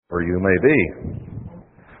Or you may be.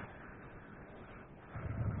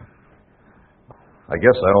 I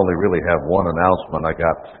guess I only really have one announcement. I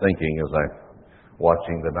got thinking as I'm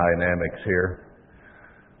watching the dynamics here.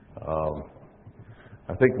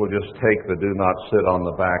 I think we'll just take the do not sit on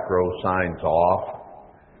the back row signs off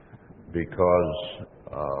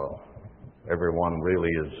because everyone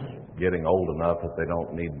really is getting old enough that they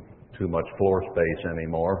don't need too much floor space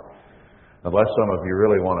anymore. Unless some of you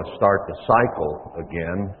really want to start the cycle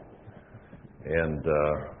again and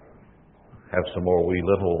have some more wee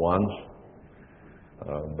little ones.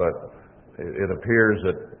 But it appears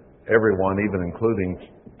that everyone, even including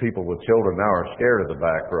people with children now, are scared of the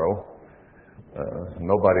back row.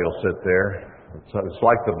 Nobody will sit there. It's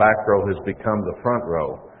like the back row has become the front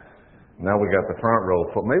row. Now we got the front row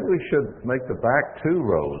full. Maybe we should make the back 2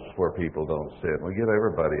 rows where people don't sit. We get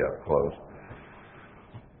everybody up close.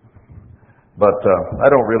 But I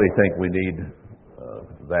don't really think we need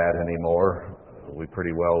that anymore. We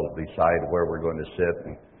pretty well decide where we're going to sit,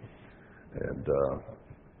 and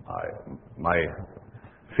my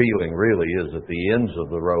feeling really is that the ends of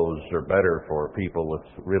the rows are better for people with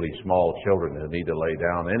really small children who need to lay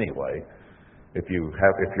down anyway. If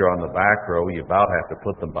you're on the back row, you about have to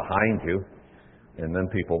put them behind you, and then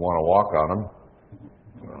people want to walk on them.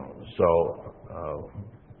 So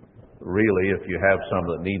really, if you have some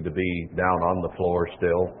that need to be down on the floor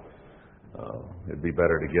still, it'd be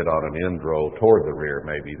better to get on an end row toward the rear,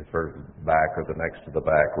 maybe the first back or the next to the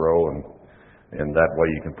back row, and that way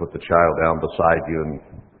you can put the child down beside you,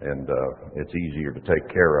 and it's easier to take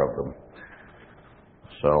care of them.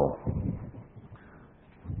 So,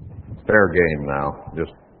 fair game now.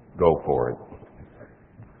 Just go for it.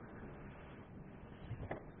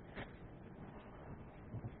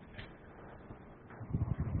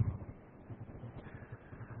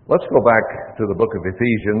 Let's go back to the book of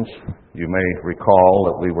Ephesians. You may recall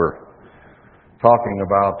that we were talking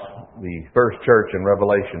about the first church in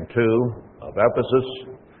Revelation 2 of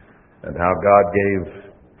Ephesus and how God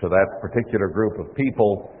gave to that particular group of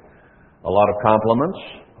people a lot of compliments,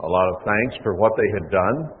 a lot of thanks for what they had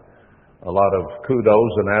done, a lot of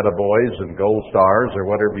kudos and attaboys and gold stars or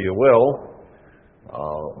whatever you will.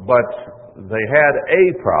 But they had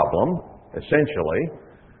a problem, essentially,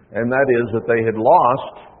 and that is that they had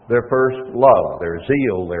lost their first love, their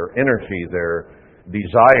zeal, their energy, their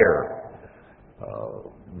desire,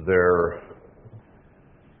 their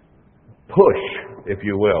push, if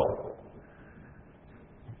you will.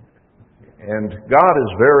 And God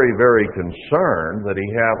is very, very concerned that He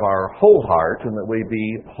have our whole heart and that we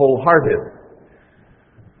be wholehearted.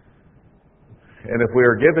 And if we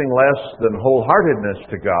are giving less than wholeheartedness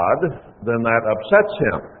to God, then that upsets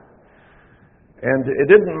Him. And it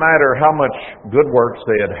didn't matter how much good works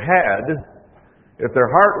they had, if their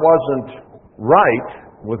heart wasn't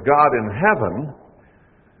right with God in heaven,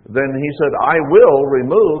 then He said, I will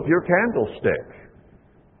remove your candlestick.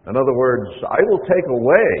 In other words, I will take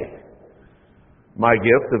away my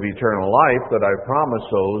gift of eternal life that I promise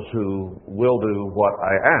those who will do what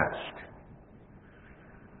I ask.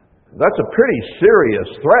 That's a pretty serious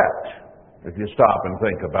threat, if you stop and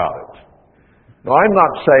think about it. Now, I'm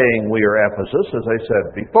not saying we are Ephesus, as I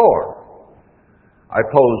said before. I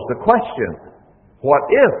posed the question, what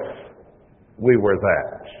if we were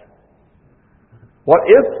that? What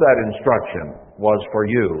if that instruction was for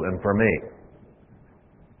you and for me?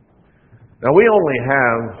 Now, we only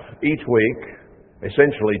have each week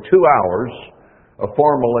essentially 2 hours of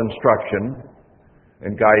formal instruction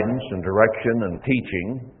and guidance and direction and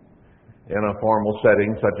teaching in a formal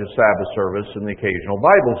setting such as Sabbath service and the occasional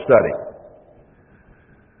Bible study.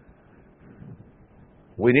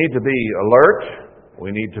 We need to be alert,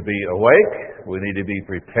 we need to be awake, we need to be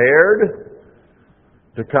prepared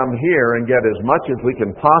to come here and get as much as we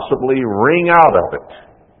can possibly wring out of it.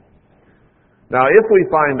 Now, if we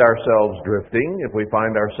find ourselves drifting, if we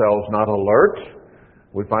find ourselves not alert,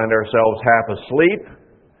 we find ourselves half asleep,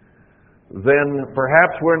 then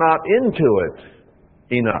perhaps we're not into it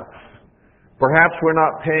enough. Perhaps we're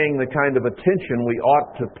not paying the kind of attention we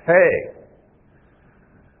ought to pay.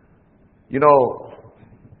 You know,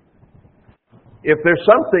 if there's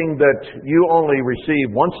something that you only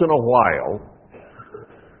receive once in a while,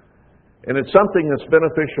 and it's something that's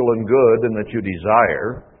beneficial and good and that you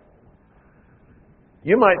desire,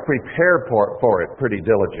 you might prepare for it pretty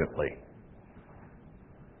diligently.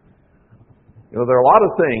 You know, there are a lot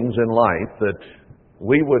of things in life that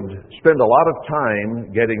we would spend a lot of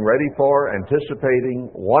time getting ready for, anticipating,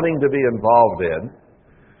 wanting to be involved in.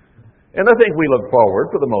 And I think we look forward,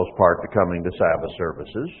 for the most part, to coming to Sabbath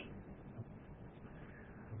services.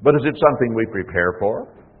 But is it something we prepare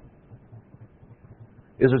for?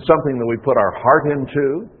 Is it something that we put our heart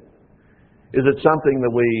into? Is it something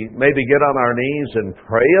that we maybe get on our knees and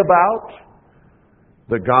pray about?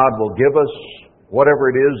 That God will give us whatever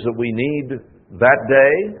it is that we need that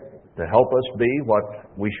day to help us be what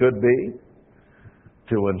we should be,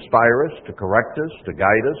 to inspire us, to correct us, to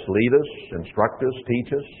guide us, lead us, instruct us,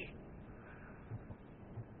 teach us.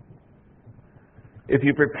 If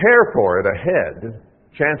you prepare for it ahead,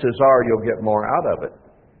 chances are you'll get more out of it.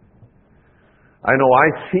 I know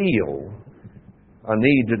I feel a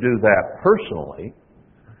need to do that personally,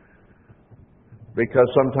 because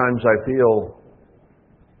sometimes I feel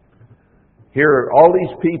here are all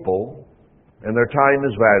these people, and their time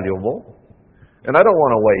is valuable, and I don't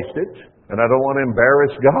want to waste it, and I don't want to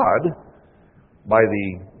embarrass God by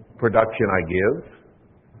the production I give.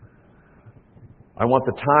 I want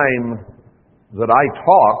the time that I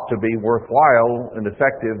talk to be worthwhile and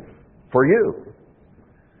effective for you.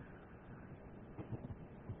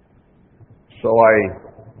 So I,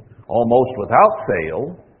 almost without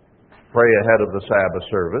fail, pray ahead of the Sabbath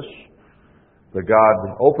service that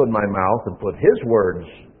God open my mouth and put His words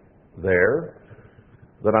there,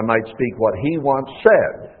 that I might speak what He once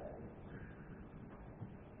said.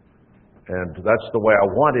 And that's the way I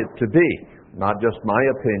want it to be. Not just my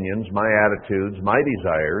opinions, my attitudes, my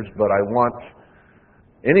desires, but I want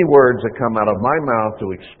any words that come out of my mouth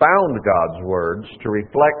to expound God's words, to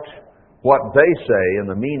reflect what they say and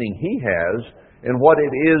the meaning He has, and what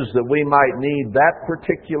it is that we might need that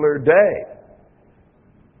particular day.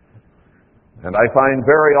 And I find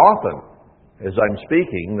very often, as I'm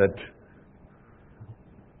speaking, that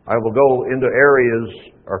I will go into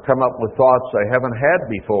areas or come up with thoughts I haven't had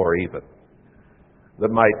before even,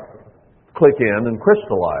 that might click in and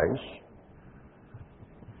crystallize.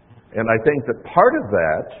 And I think that part of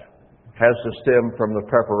that has to stem from the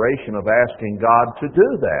preparation of asking God to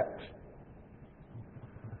do that.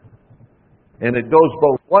 And it goes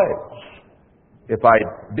both ways. If I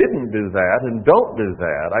didn't do that and don't do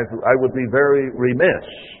that, I would be very remiss.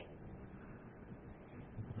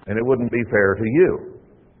 And it wouldn't be fair to you.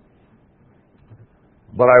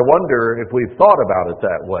 But I wonder if we've thought about it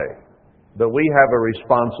that way, that we have a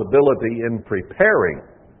responsibility in preparing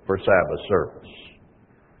for Sabbath service,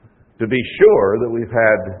 to be sure that we've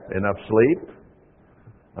had enough sleep,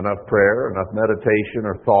 enough prayer, enough meditation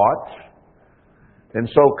or thought, and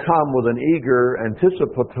so come with an eager,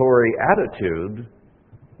 anticipatory attitude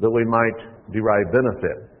that we might derive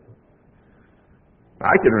benefit.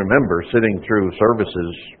 I can remember sitting through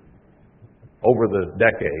services over the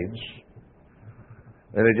decades,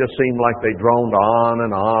 and it just seemed like they droned on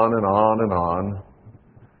and on and on and on.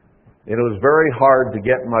 And it was very hard to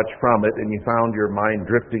get much from it, and you found your mind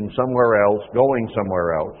drifting somewhere else, going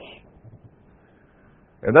somewhere else.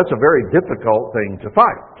 And that's a very difficult thing to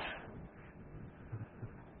fight.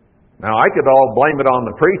 Now, I could all blame it on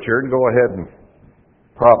the preacher and go ahead and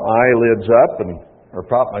prop my eyelids up or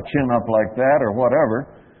prop my chin up like that or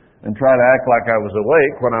whatever and try to act like I was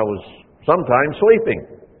awake when I was sometimes sleeping.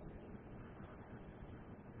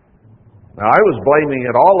 Now, I was blaming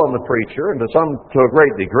it all on the preacher, and to a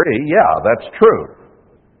great degree, yeah, that's true.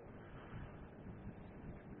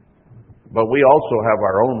 But we also have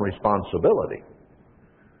our own responsibility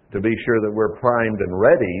to be sure that we're primed and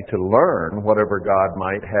ready to learn whatever God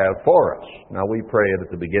might have for us. Now, we pray it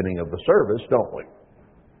at the beginning of the service, don't we?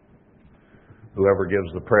 Whoever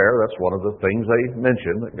gives the prayer, that's one of the things they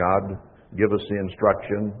mention, that God give us the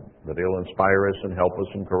instruction, that He'll inspire us and help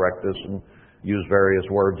us and correct us and use various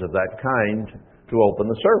words of that kind to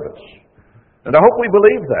open the service. And I hope we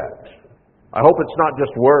believe that. I hope it's not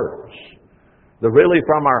just words. That really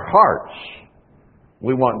from our hearts,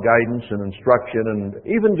 we want guidance and instruction and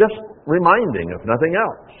even just reminding, if nothing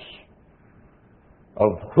else,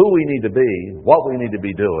 of who we need to be, what we need to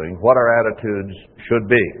be doing, what our attitudes should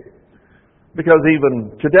be. Because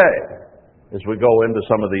even today, as we go into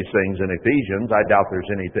some of these things in Ephesians, I doubt there's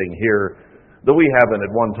anything here that we haven't at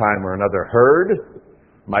one time or another heard.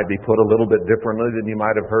 Might be put a little bit differently than you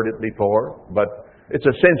might have heard it before, but it's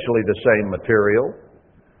essentially the same material.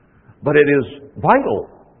 But it is vital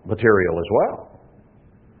material as well.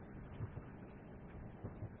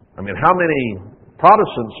 I mean, how many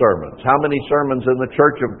Protestant sermons, how many sermons in the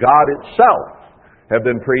Church of God itself have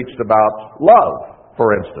been preached about love,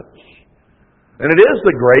 for instance? And it is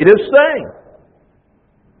the greatest thing.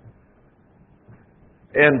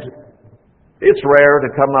 And it's rare to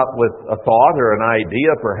come up with a thought or an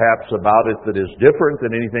idea, perhaps, about it that is different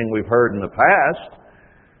than anything we've heard in the past.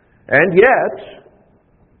 And yet,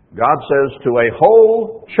 God says to a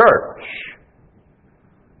whole church,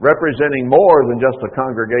 representing more than just a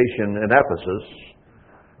congregation in Ephesus,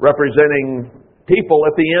 representing people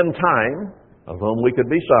at the end time, of whom we could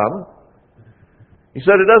be some. He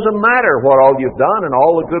said, it doesn't matter what all you've done and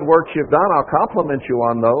all the good works you've done, I'll compliment you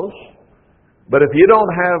on those. But if you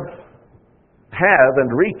don't have and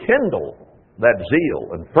rekindle that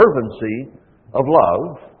zeal and fervency of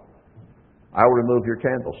love, I will remove your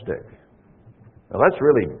candlestick. Now that's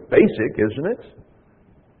really basic, isn't it?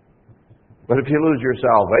 But if you lose your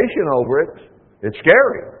salvation over it, it's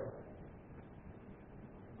scary.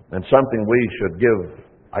 And something we should give,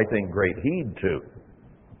 I think, great heed to.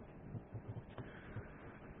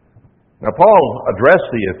 Now, Paul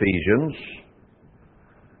addressed the Ephesians,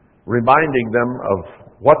 reminding them of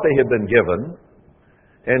what they had been given,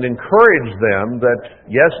 and encouraged them that,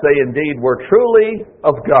 yes, they indeed were truly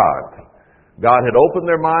of God. God had opened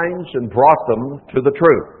their minds and brought them to the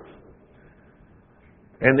truth.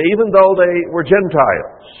 And even though they were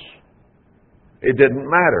Gentiles, it didn't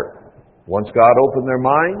matter. Once God opened their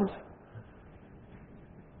minds,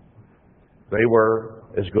 they were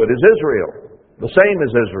as good as Israel, the same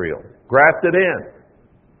as Israel, grafted in,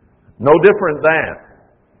 no different than.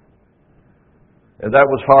 And that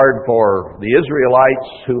was hard for the Israelites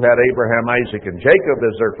who had Abraham, Isaac, and Jacob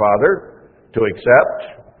as their father to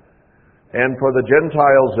accept, and for the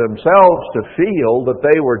Gentiles themselves to feel that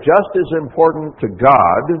they were just as important to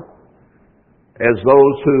God as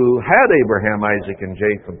those who had Abraham, Isaac, and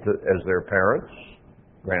Jacob as their parents,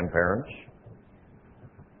 grandparents.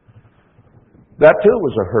 That too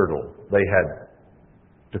was a hurdle they had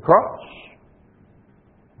to cross.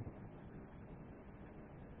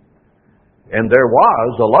 And there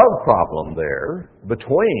was a love problem there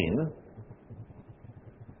between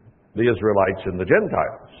the Israelites and the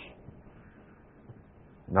Gentiles.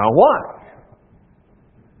 Now why?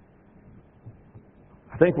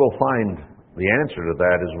 I think we'll find the answer to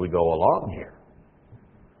that as we go along here.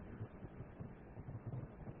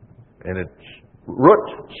 And its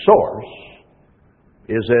root source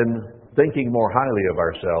is in thinking more highly of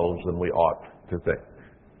ourselves than we ought to think.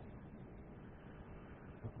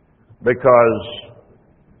 Because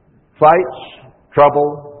fights,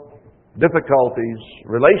 trouble, difficulties,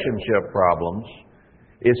 relationship problems,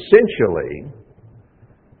 essentially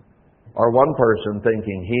are one person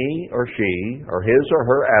thinking he or she, or his or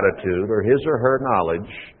her attitude, or his or her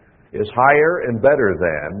knowledge is higher and better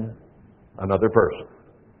than another person.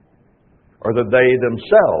 Or that they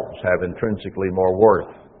themselves have intrinsically more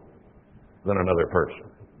worth than another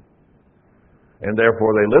person. And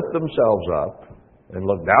therefore they lift themselves up and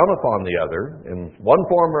look down upon the other in one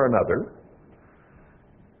form or another,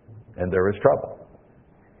 and there is trouble.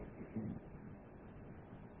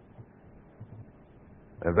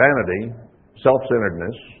 And vanity,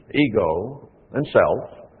 self-centeredness, ego, and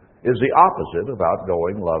self is the opposite of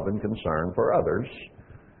outgoing love and concern for others.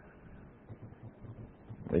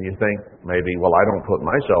 And you think maybe, well, I don't put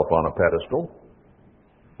myself on a pedestal.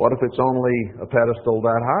 What if it's only a pedestal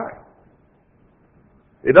that high?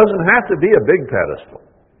 It doesn't have to be a big pedestal.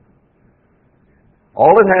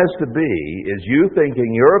 All it has to be is you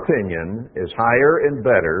thinking your opinion is higher and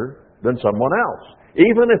better than someone else.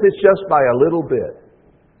 Even if it's just by a little bit.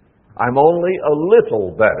 I'm only a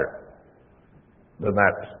little better than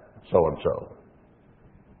that so-and-so.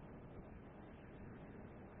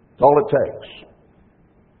 That's all it takes.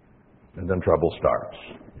 And then trouble starts.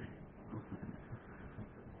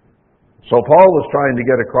 So Paul was trying to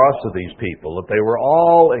get across to these people that they were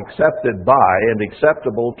all accepted by and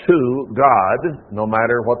acceptable to God, no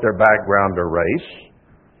matter what their background or race,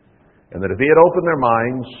 and that if He had opened their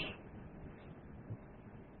minds,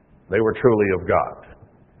 they were truly of God.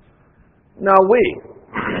 Now we,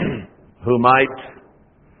 who might,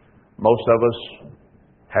 most of us,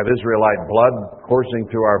 have Israelite blood coursing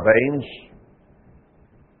through our veins,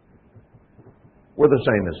 we're the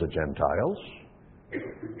same as the Gentiles.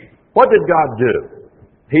 What did God do?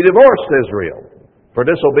 He divorced Israel for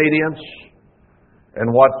disobedience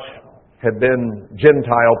and what had been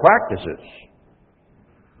Gentile practices.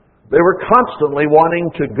 They were constantly wanting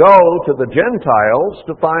to go to the Gentiles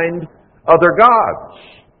to find other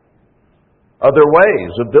gods, other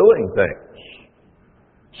ways of doing things.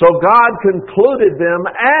 So God concluded them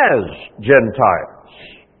as Gentiles.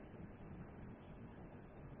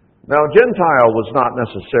 Now, Gentile was not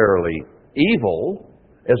necessarily evil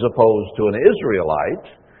as opposed to an Israelite.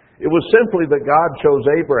 It was simply that God chose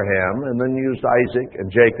Abraham and then used Isaac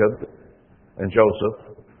and Jacob and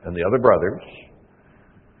Joseph and the other brothers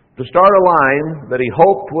to start a line that He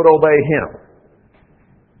hoped would obey Him,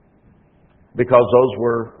 because those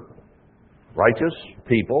were righteous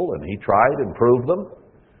people, and He tried and proved them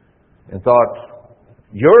and thought,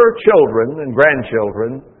 your children and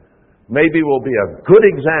grandchildren maybe will be a good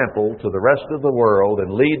example to the rest of the world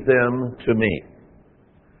and lead them to me.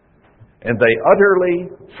 And they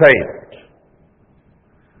utterly failed.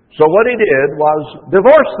 So what he did was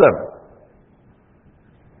divorce them.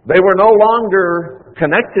 They were no longer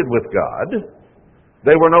connected with God.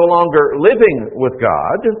 They were no longer living with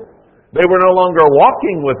God. They were no longer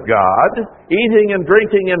walking with God, eating and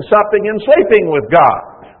drinking and supping and sleeping with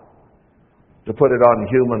God, to put it on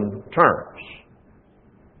human terms.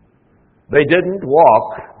 They didn't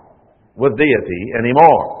walk with deity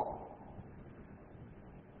anymore.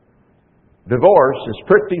 Divorce is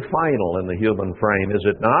pretty final in the human frame, is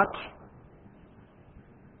it not?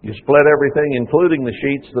 You split everything, including the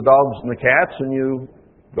sheets, the dogs, and the cats, and you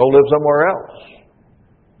go live somewhere else.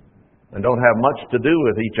 And don't have much to do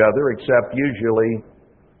with each other except usually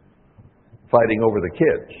fighting over the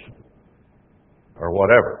kids or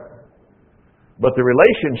whatever. But the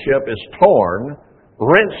relationship is torn,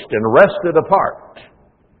 wrenched, and wrested apart,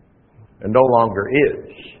 and no longer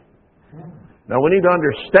is. Now we need to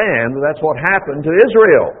understand that's what happened to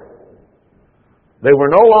Israel. They were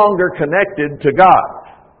no longer connected to God.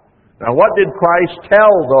 Now what did Christ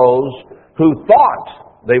tell those who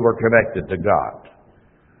thought they were connected to God?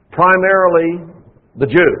 Primarily the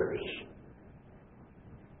Jews.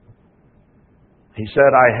 He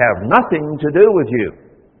said, I have nothing to do with you.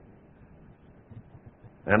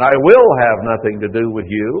 And I will have nothing to do with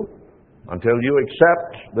you until you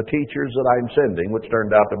accept the teachers that I'm sending, which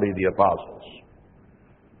turned out to be the apostles.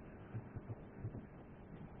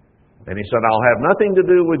 And he said, I'll have nothing to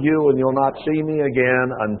do with you and you'll not see me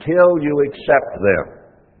again until you accept them.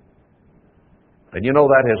 And you know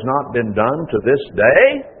that has not been done to this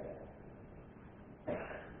day.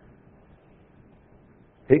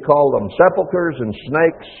 He called them sepulchres and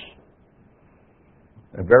snakes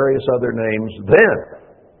and various other names then.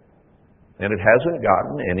 And it hasn't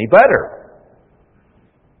gotten any better.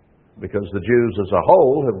 Because the Jews as a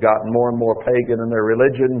whole have gotten more and more pagan in their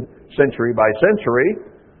religion century by century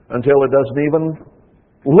until it doesn't even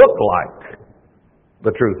look like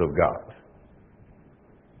the truth of God.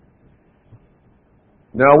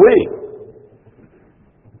 Now we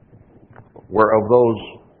were of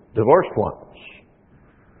those divorced ones.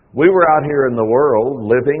 We were out here in the world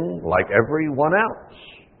living like everyone else.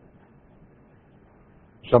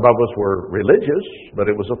 Some of us were religious, but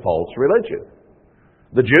it was a false religion.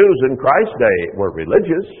 The Jews in Christ's day were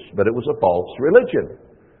religious, but it was a false religion.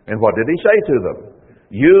 And what did he say to them?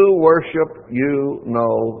 You worship you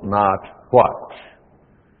know not what.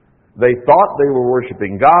 They thought they were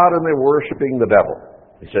worshiping God and they were worshiping the devil.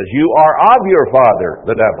 He says, you are of your father,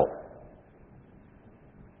 the devil.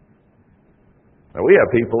 Now we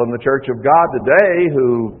have people in the Church of God today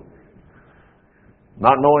who,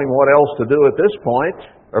 not knowing what else to do at this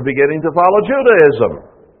point, are beginning to follow Judaism.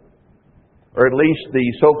 Or at least the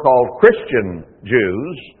so-called Christian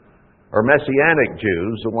Jews, or Messianic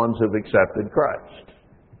Jews, the ones who have accepted Christ.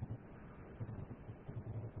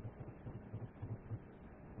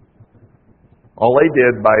 All they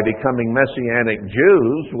did by becoming Messianic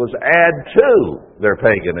Jews was add to their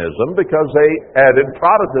paganism because they added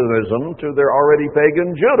Protestantism to their already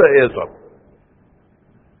pagan Judaism.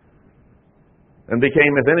 And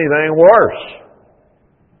became, if anything, worse.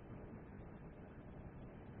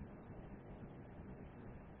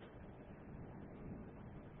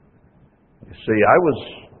 You see, I was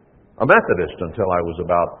a Methodist until I was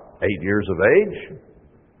about 8 years of age.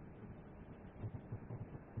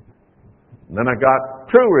 And then I got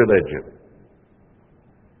true religion.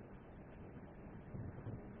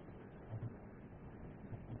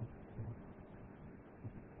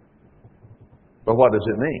 But what does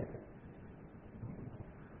it mean?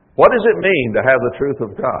 What does it mean to have the truth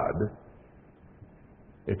of God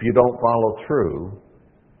if you don't follow through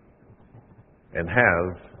and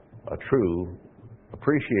have a true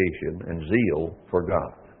appreciation and zeal for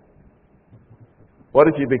God? What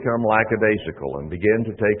if you become lackadaisical and begin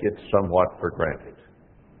to take it somewhat for granted?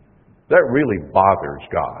 That really bothers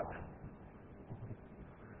God.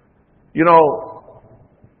 You know,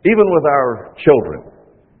 even with our children,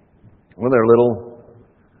 when they're little,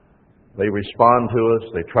 they respond to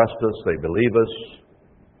us, they trust us, they believe us,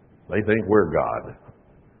 they think we're God.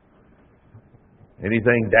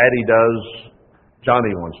 Anything Daddy does,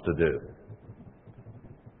 Johnny wants to do.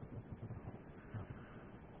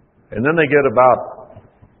 And then they get about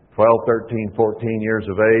 12, 13, 14 years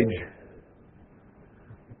of age.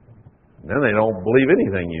 And then they don't believe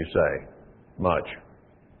anything you say much.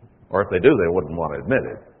 Or if they do, they wouldn't want to admit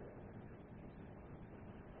it.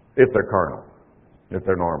 If they're carnal. If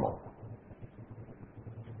they're normal.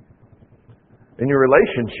 In your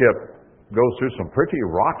relationship goes through some pretty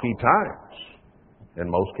rocky times in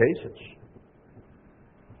most cases,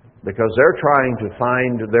 because they're trying to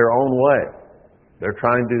find their own way. They're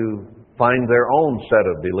trying to find their own set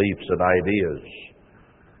of beliefs and ideas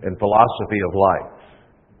and philosophy of life.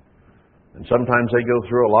 And sometimes they go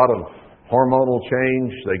through a lot of hormonal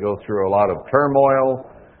change. They go through a lot of turmoil.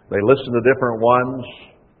 They listen to different ones.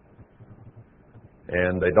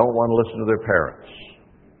 And they don't want to listen to their parents.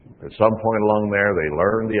 At some point along there, they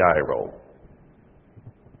learn the eye roll.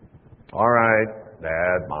 All right,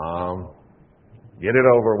 Dad, Mom, get it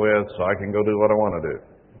over with so I can go do what I want to do.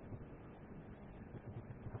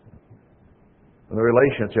 And the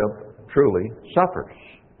relationship truly suffers.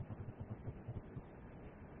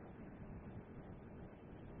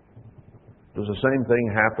 Does the same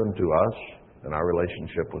thing happen to us in our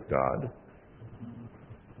relationship with God?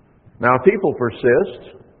 Now, if people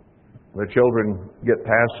persist, the children get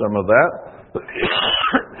past some of that.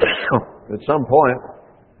 At some point,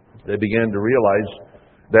 they begin to realize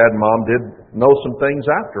Dad and Mom did know some things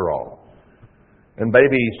after all. And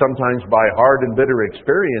maybe sometimes by hard and bitter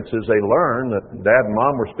experiences, they learn that Dad and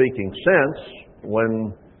Mom were speaking sense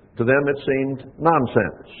when to them it seemed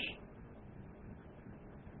nonsense.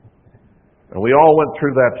 And we all went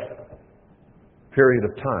through that period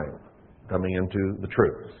of time coming into the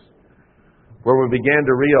truth, where we began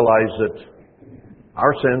to realize that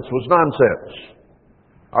our sense was nonsense.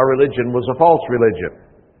 Our religion was a false religion.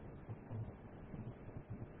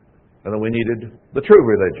 And then we needed the true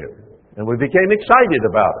religion. And we became excited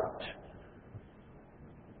about it.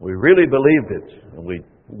 We really believed it. And we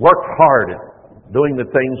worked hard at doing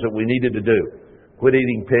the things that we needed to do. Quit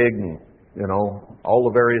eating pig and, all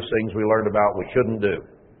the various things we learned about we shouldn't do.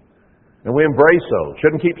 And we embraced those.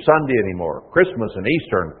 Shouldn't keep Sunday anymore. Christmas and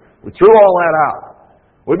Easter. We threw all that out.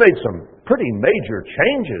 We made some pretty major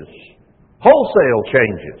changes, wholesale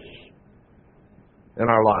changes in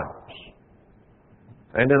our lives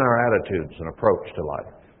and in our attitudes and approach to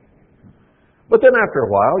life. But then after a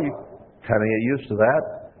while, you kind of get used to that,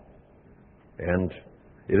 and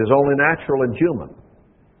it is only natural and human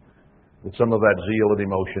that some of that zeal and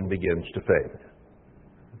emotion begins to fade.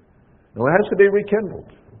 Now, it has to be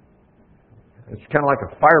rekindled. It's kind of like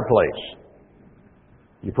a fireplace.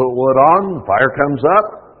 You put wood on, the fire comes up,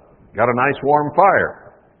 got a nice warm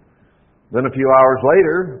fire. Then a few hours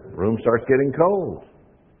later, the room starts getting cold.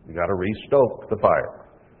 You got to restoke the fire.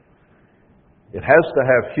 It has to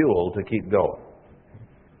have fuel to keep going.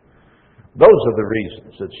 Those are the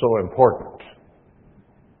reasons it's so important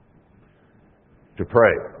to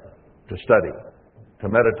pray, to study, to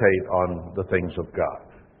meditate on the things of God.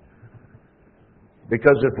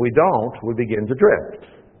 Because if we don't, we begin to drift.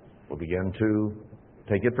 We begin to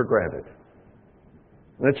take it for granted.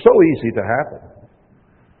 And it's so easy to happen.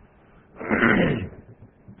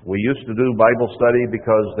 We used to do Bible study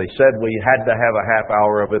because they said we had to have a half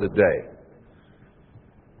hour of it a day.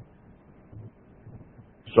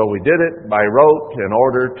 So we did it by rote in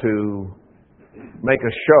order to make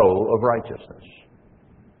a show of righteousness.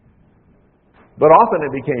 But often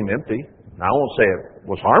it became empty. Now, I won't say it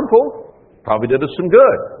was harmful. Probably did us some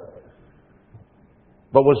good.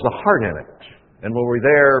 But was the heart in it? And were we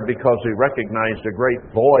there because we recognized a great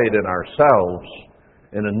void in ourselves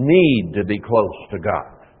and a need to be close to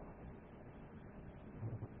God?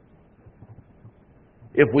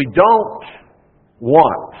 If we don't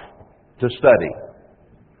want to study,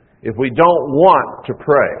 if we don't want to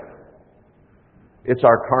pray, it's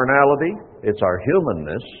our carnality, it's our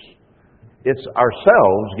humanness, it's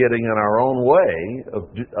ourselves getting in our own way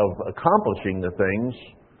of accomplishing the things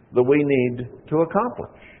that we need to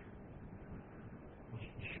accomplish.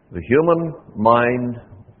 The human mind,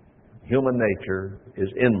 human nature is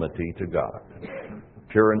enmity to God,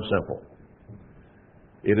 pure and simple.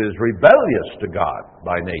 It is rebellious to God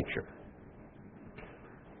by nature.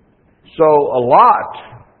 So a lot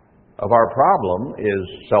of our problem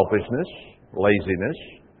is selfishness, laziness,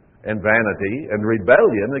 and vanity and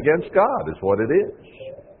rebellion against God is what it is.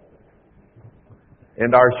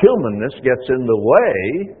 And our humanness gets in the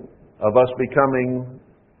way of us becoming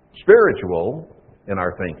spiritual in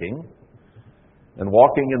our thinking. And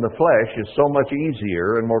walking in the flesh is so much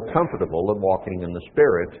easier and more comfortable than walking in the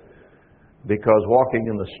Spirit, because walking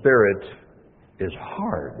in the Spirit is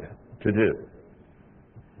hard to do.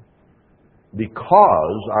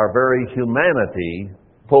 Because our very humanity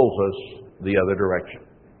pulls us the other direction.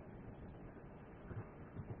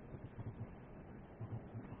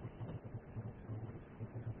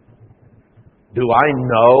 Do I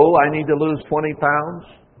know I need to lose 20 pounds?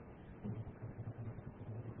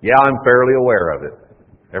 Yeah, I'm fairly aware of it.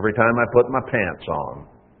 Every time I put my pants on.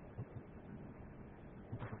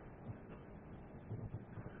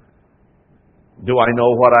 Do I know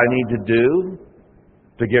what I need to do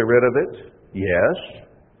to get rid of it? Yes.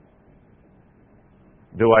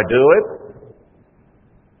 Do I do it?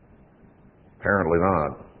 Apparently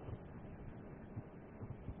not.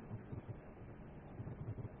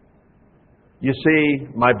 You see,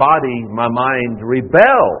 my body, my mind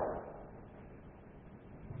rebel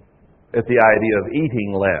at the idea of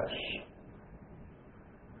eating less.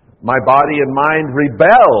 My body and mind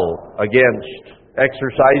rebel against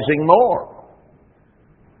exercising more.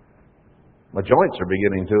 My joints are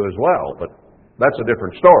beginning to as well, but that's a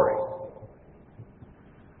different story.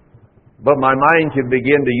 But my mind can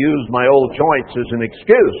begin to use my old joints as an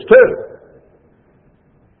excuse too,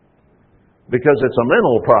 because it's a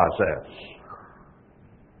mental process.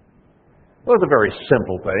 Well, it's a very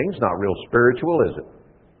simple thing. It's not real spiritual, is it?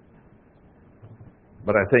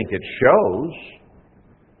 But I think it shows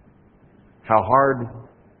how hard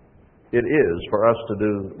it is for us to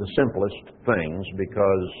do the simplest things,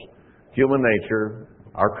 because human nature,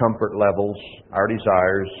 our comfort levels, our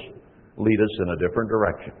desires lead us in a different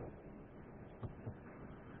direction.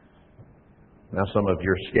 Now, some of you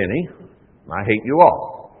are skinny. I hate you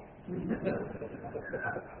all.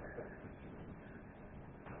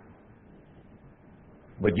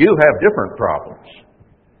 But you have different problems.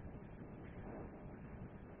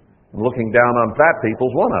 Looking down on fat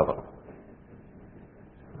people's one of them.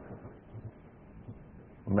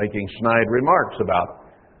 Making snide remarks about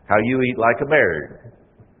how you eat like a bear.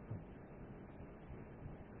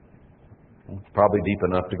 It's probably deep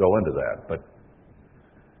enough to go into that, but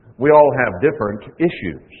we all have different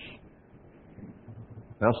issues.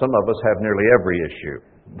 Now, some of us have nearly every issue,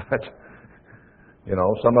 but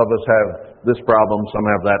some of us have this problem, some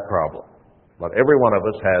have that problem. But every one of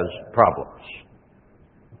us has problems.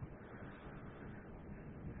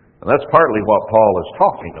 And that's partly what Paul is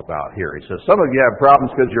talking about here. He says, some of you have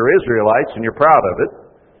problems because you're Israelites and you're proud of it,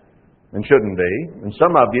 and shouldn't be. And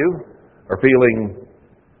some of you are feeling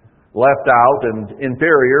left out and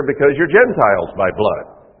inferior because you're Gentiles by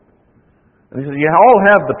blood. And he says, you all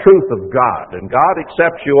have the truth of God, and God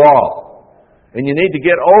accepts you all. And you need to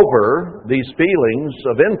get over these feelings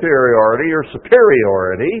of inferiority or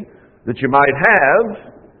superiority that you might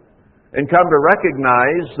have, and come to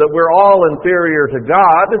recognize that we're all inferior to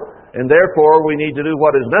God, and therefore we need to do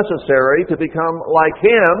what is necessary to become like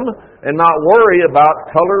Him and not worry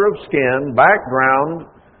about color of skin, background,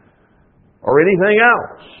 or anything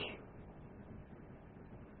else.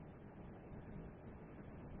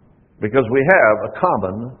 Because we have a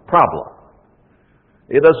common problem.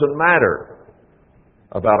 It doesn't matter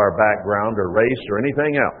about our background or race or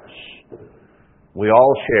anything else. We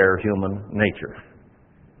all share human nature.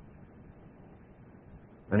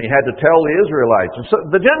 And he had to tell the Israelites. And so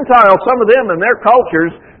the Gentiles, some of them in their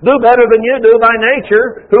cultures, do better than you do by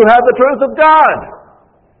nature, who have the truth of God.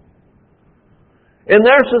 In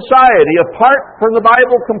their society, apart from the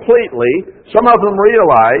Bible completely, some of them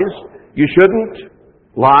realize you shouldn't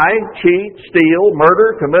lie, cheat, steal,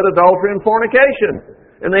 murder, commit adultery, and fornication.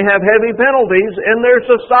 And they have heavy penalties in their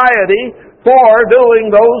society for doing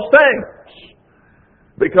those things,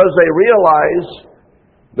 because they realize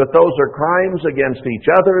that those are crimes against each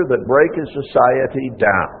other that break a society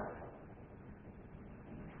down.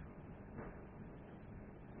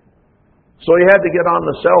 So he had to get on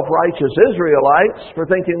the self-righteous Israelites for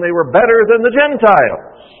thinking they were better than the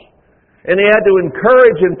Gentiles. And he had to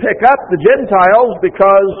encourage and pick up the Gentiles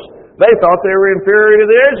because they thought they were inferior to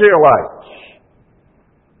the Israelites.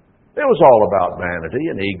 It was all about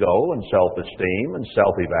vanity and ego and self-esteem and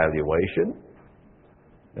self-evaluation,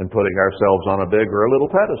 and putting ourselves on a big or a little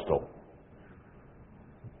pedestal,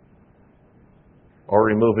 or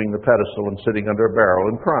removing the pedestal and sitting under a barrel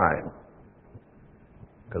and crying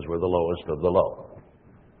because we're the lowest of the low.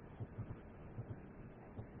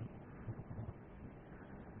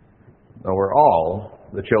 Now, we're all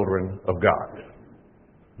the children of God.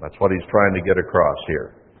 That's what he's trying to get across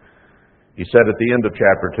here. He said at the end of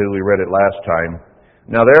chapter 2, we read it last time,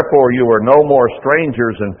 now therefore you are no more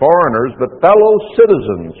strangers and foreigners, but fellow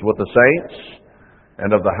citizens with the saints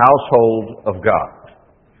and of the household of God.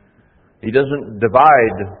 He doesn't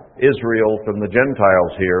divide Israel from the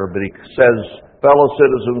Gentiles here, but he says fellow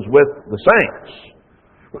citizens with the saints,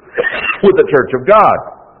 with the church of God,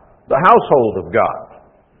 the household of God.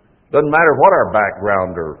 Doesn't matter what our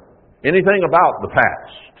background or anything about the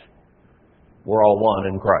past. We're all one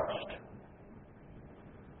in Christ,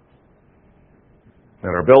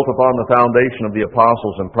 and are built upon the foundation of the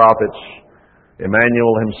apostles and prophets,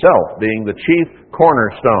 Emmanuel himself being the chief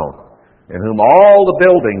cornerstone, in whom all the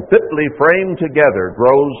building fitly framed together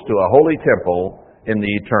grows to a holy temple in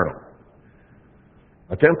the eternal.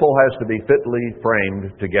 A temple has to be fitly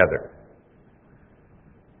framed together.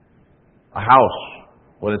 A house,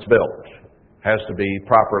 when it's built, has to be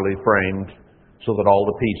properly framed so that all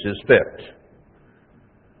the pieces fit.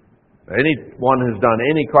 Anyone who's done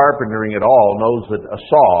any carpentering at all knows that a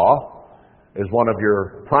saw is one of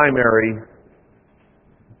your primary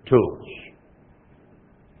tools.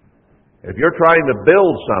 If you're trying to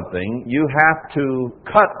build something, you have to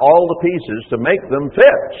cut all the pieces to make them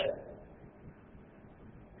fit.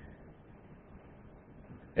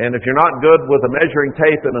 And if you're not good with a measuring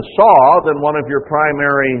tape and a saw, then one of your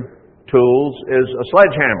primary tools is a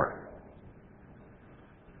sledgehammer.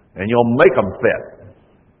 And you'll make them fit.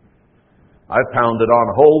 I've pounded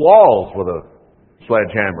on whole walls with a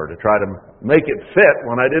sledgehammer to try to make it fit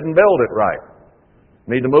when I didn't build it right.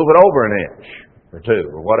 Need to move it over an inch or two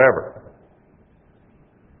or whatever.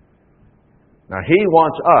 Now, He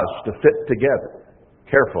wants us to fit together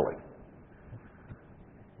carefully.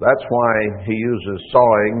 That's why He uses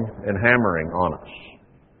sawing and hammering on us,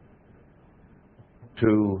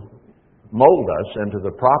 to mold us into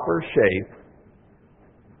the proper shape,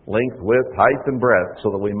 length, width, height, and breadth, so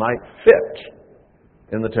that we might fit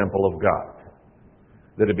in the temple of God,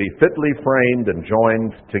 that it be fitly framed and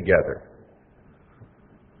joined together.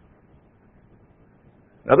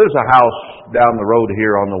 Now, there's a house down the road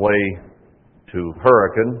here on the way to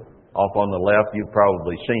Hurricane, off on the left. You've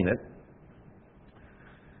probably seen it.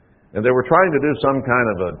 And they were trying to do some kind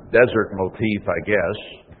of a desert motif, I guess.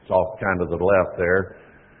 It's off kind of the left there.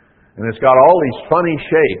 And it's got all these funny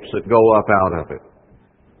shapes that go up out of it.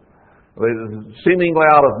 Seemingly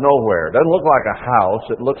out of nowhere. It doesn't look like a house.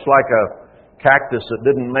 It looks like a cactus that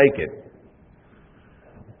didn't make it.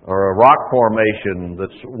 Or a rock formation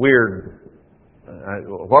that's weird.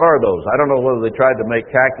 What are those? I don't know whether they tried to make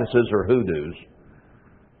cactuses or hoodoos.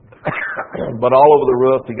 But all over the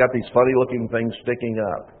roof, you got these funny looking things sticking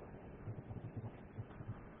up.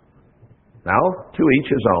 Now, to each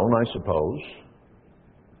his own, I suppose.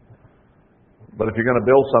 But if you're going to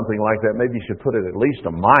build something like that, maybe you should put it at least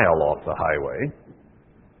a mile off the highway,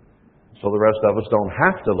 so the rest of us don't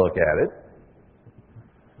have to look at it.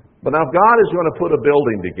 But now, if God is going to put a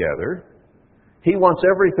building together, He wants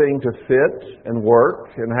everything to fit and work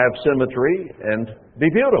and have symmetry and be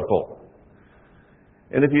beautiful.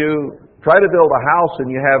 And if you try to build a house and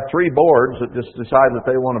you have three boards that just decide that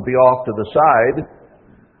they want to be off to the side,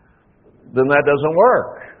 then that doesn't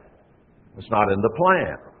work. It's not in the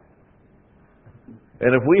plan.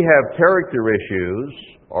 And if we have character issues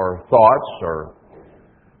or thoughts or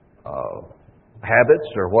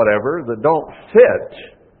habits or whatever that don't fit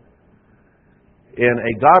in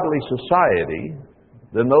a godly society,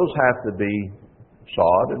 then those have to be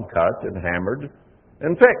sawed and cut and hammered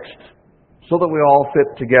and fixed so that we all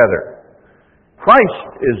fit together.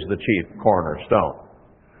 Christ is the chief cornerstone.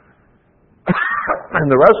 And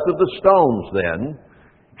the rest of the stones then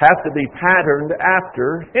have to be patterned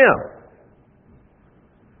after Him.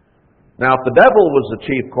 Now, if the devil was the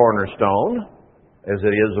chief cornerstone, as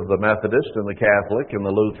it is of the Methodist and the Catholic and the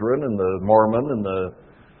Lutheran and the Mormon and the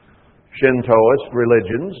Shintoist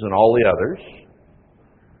religions and all the others,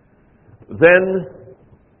 then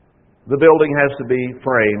the building has to be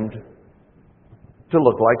framed to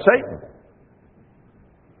look like Satan.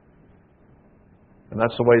 And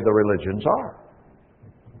that's the way the religions are.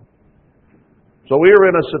 So we are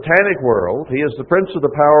in a satanic world. He is the prince of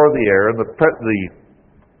the power of the air and the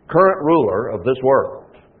current ruler of this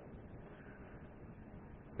world.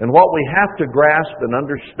 And what we have to grasp and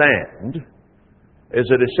understand is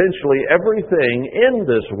that essentially everything in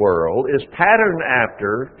this world is patterned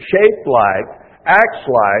after, shaped like, acts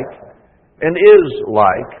like, and is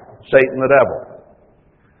like Satan the devil,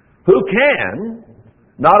 who can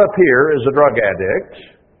not appear as a drug addict,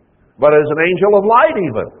 but as an angel of light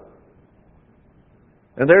even.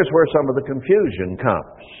 And there's where some of the confusion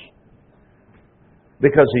comes.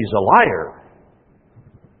 Because he's a liar.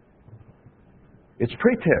 It's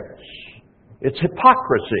pretense. It's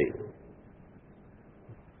hypocrisy.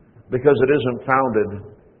 Because it isn't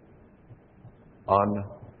founded on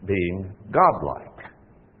being godlike.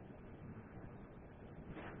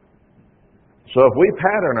 So if we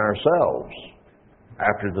pattern ourselves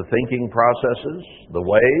after the thinking processes, the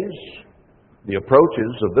ways, the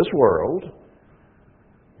approaches of this world,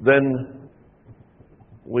 then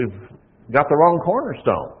we've got the wrong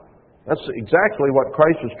cornerstone. That's exactly what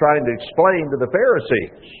Christ was trying to explain to the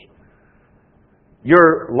Pharisees.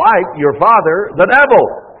 You're like your father, the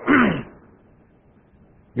devil.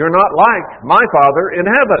 You're not like my Father in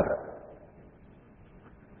heaven.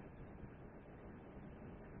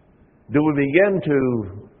 Do we begin to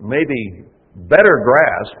maybe better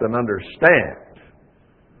grasp and understand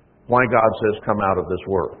why God says, come out of this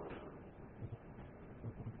world.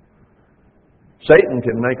 Satan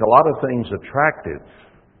can make a lot of things attractive.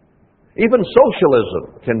 Even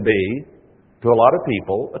socialism can be, to a lot of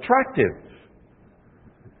people, attractive.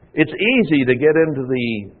 It's easy to get into the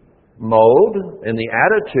mode and the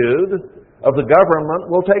attitude of the government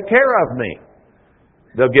will take care of me.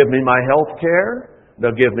 They'll give me my health care.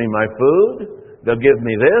 They'll give me my food. They'll give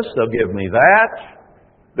me this. They'll give me that.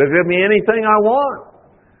 They'll give me anything I want.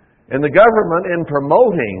 And the government, in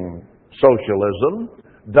promoting socialism,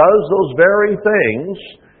 does those very things,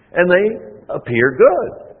 and they appear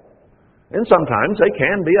good. And sometimes they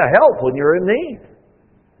can be a help when you're in need.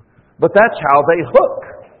 But that's how they hook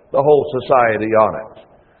the whole society on it.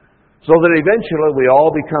 So that eventually we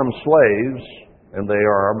all become slaves, and they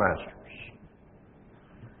are our masters.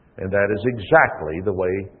 And that is exactly the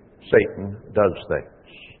way Satan does things.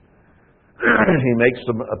 He makes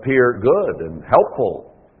them appear good and helpful.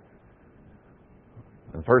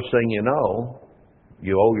 And first thing you know,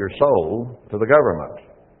 you owe your soul to the government,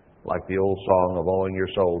 like the old song of owing your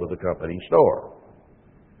soul to the company store.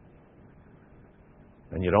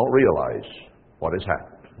 And you don't realize what has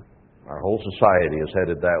happened. Our whole society is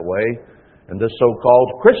headed that way, and this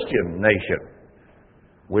so-called Christian nation.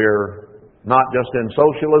 We're not just in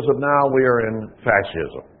socialism now, we are in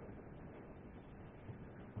fascism.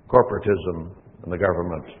 Corporatism and the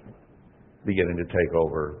government beginning to take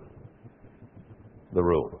over the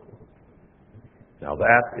rule. Now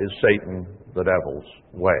that is Satan, the devil's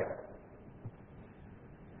way.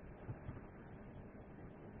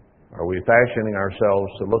 Are we fashioning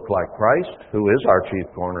ourselves to look like Christ, who is our chief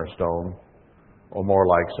cornerstone, or more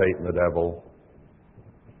like Satan, the devil,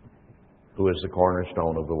 who is the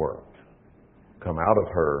cornerstone of the world? Come out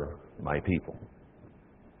of her, my people,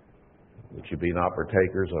 that you be not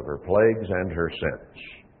partakers of her plagues and her sins.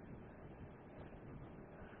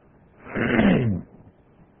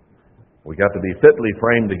 We got to be fitly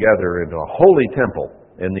framed together into a holy temple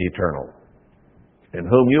in the eternal, in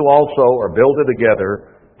whom you also are builded together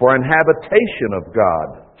for an habitation of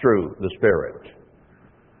God through the Spirit.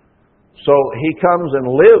 So He comes and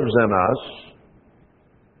lives in us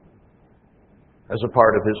as a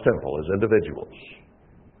part of His temple, as individuals.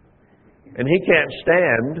 And He can't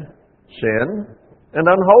stand sin and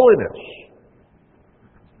unholiness.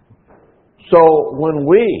 So when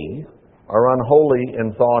we are unholy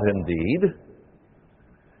in thought and deed,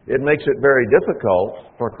 it makes it very difficult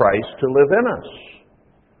for Christ to live in us,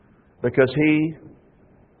 because He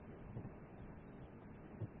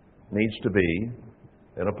needs to be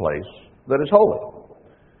in a place that is holy.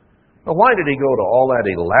 Now, why did He go to all that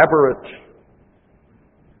elaborate,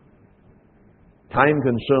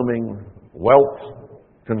 time-consuming,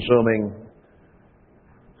 wealth-consuming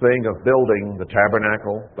thing of building the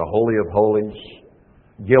tabernacle, the Holy of Holies,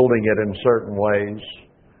 gilding it in certain ways,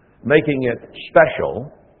 making it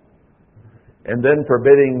special, and then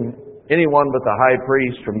forbidding anyone but the high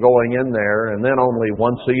priest from going in there, and then only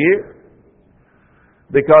once a year?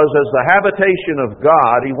 Because as the habitation of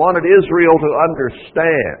God, He wanted Israel to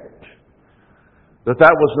understand that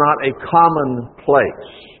that was not a common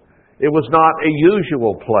place. It was not a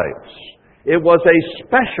usual place. It was a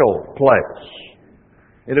special place.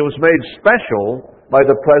 And it was made special by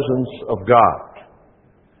the presence of God.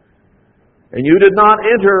 And you did not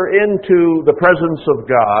enter into the presence of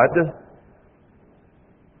God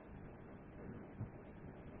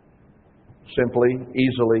simply,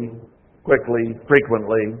 easily, quickly,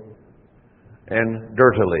 frequently, and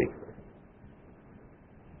dirtily.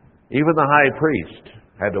 Even the high priest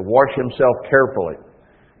had to wash himself carefully.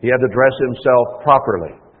 He had to dress himself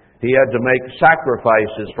properly. He had to make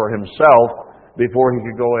sacrifices for himself before he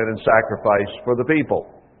could go in and sacrifice for the people,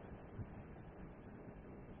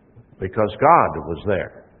 because God was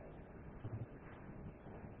there.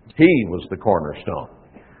 He was the cornerstone.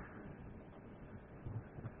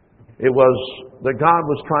 It was that God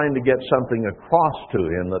was trying to get something across to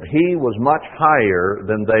him, that He was much higher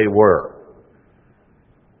than they were,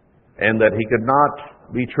 and that He could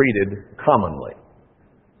not be treated commonly.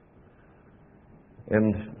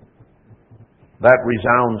 And that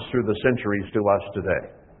resounds through the centuries to us today.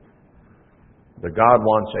 That God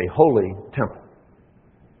wants a holy temple,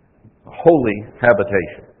 a holy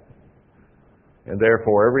habitation. And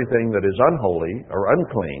therefore everything that is unholy or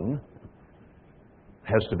unclean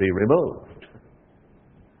has to be removed.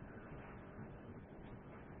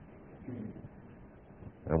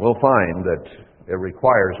 And we'll find that it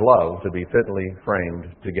requires love to be fitly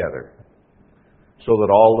framed together, so that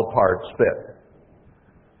all the parts fit.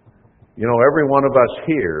 You know, every one of us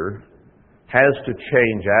here has to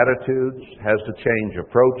change attitudes, has to change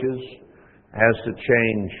approaches, has to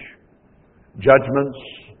change judgments,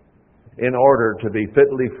 in order to be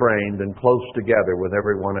fitly framed and close together with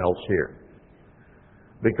everyone else here.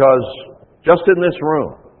 Because just in this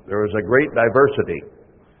room, there is a great diversity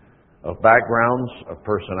of backgrounds, of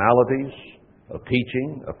personalities, of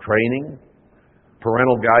teaching, of training,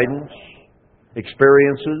 parental guidance,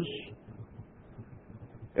 experiences.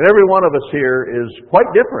 And every one of us here is quite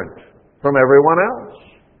different from everyone else.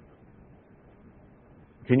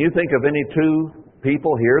 Can you think of any two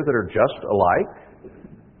people here that are just alike?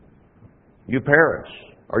 You parents,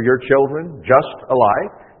 are your children just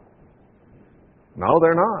alike? No,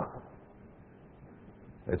 they're not.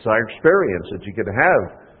 It's our experience that you could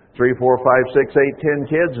have 3, 4, 5, 6, 8, 10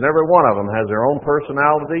 kids, and every one of them has their own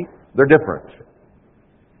personality. They're different.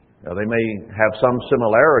 Now, they may have some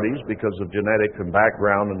similarities because of genetic and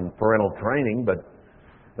background and parental training, but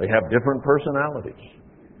they have different personalities.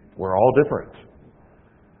 We're all different.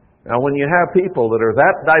 Now, when you have people that are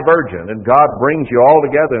that divergent and God brings you all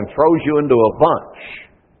together and throws you into a bunch,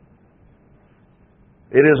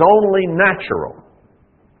 it is only natural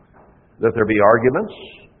that there be arguments,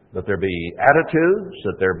 that there be attitudes,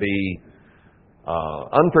 that there be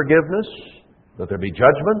unforgiveness, that there be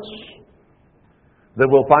judgments, that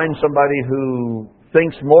we'll find somebody who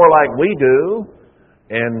thinks more like we do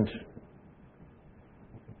and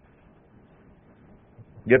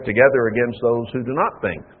get together against those who do not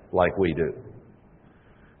think like we do.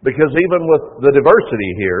 Because even with the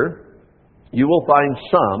diversity here, you will find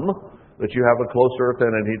some that you have a closer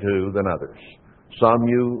affinity to than others. Some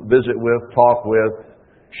you visit with, talk with,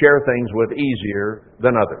 share things with easier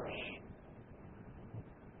than others.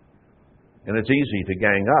 And it's easy to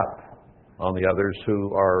gang up on the others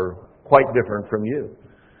who are quite different from you.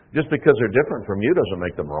 Just because they're different from you doesn't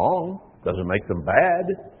make them wrong, doesn't make them bad.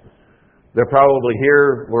 They're probably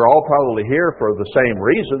here, we're all probably here for the same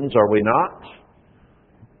reasons, are we not?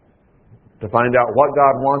 To find out what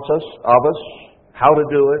God wants of us, how to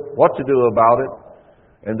do it, what to do about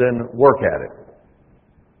it, and then work at it.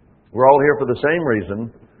 We're all here for the same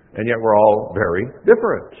reason, and yet we're all very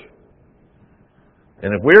different.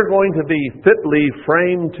 And if we're going to be fitly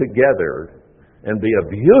framed together and be a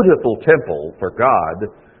beautiful temple for God,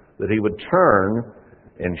 that He would turn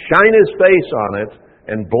and shine His face on it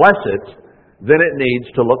and bless it, then it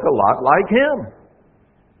needs to look a lot like Him.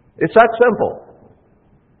 It's that simple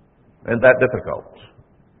and that difficult.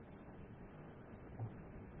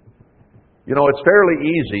 You know, it's fairly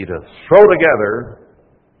easy to throw together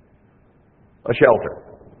a shelter.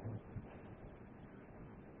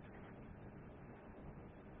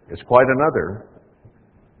 It's quite another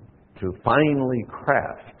to finely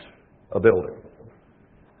craft a building.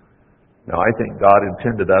 Now, I think God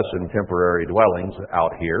intended us in temporary dwellings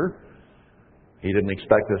out here. He didn't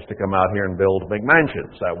expect us to come out here and build big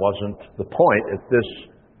mansions. That wasn't the point at this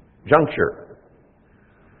juncture.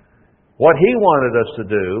 What He wanted us to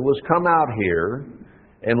do was come out here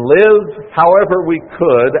and live however we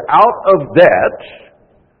could out of debt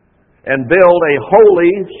and build a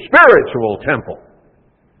holy spiritual temple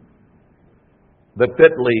that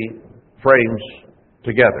fitly frames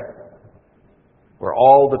together, where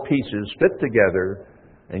all the pieces fit together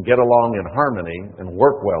and get along in harmony and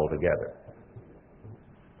work well together.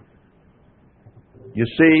 You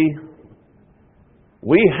see,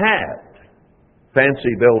 we had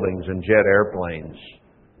fancy buildings and jet airplanes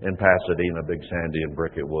in Pasadena, Big Sandy, and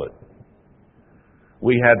Brickett Wood.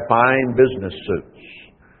 We had fine business suits.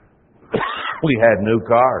 We had new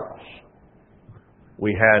cars.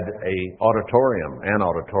 We had an auditorium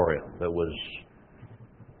that was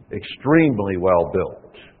extremely well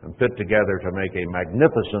built and fit together to make a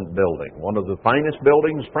magnificent building, one of the finest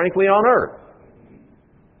buildings, frankly, on earth.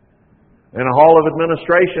 And a hall of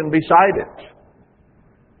administration beside it.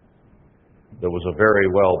 There was a very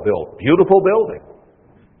well-built, beautiful building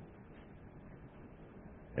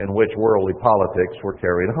in which worldly politics were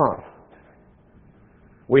carried on.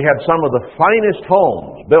 We had some of the finest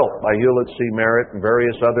homes built by Hewlett C. Merritt and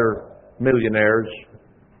various other millionaires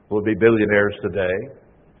who would be billionaires today,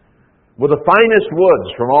 with the finest woods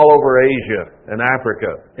from all over Asia and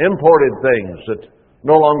Africa, imported things that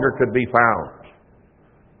no longer could be found.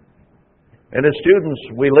 And as students,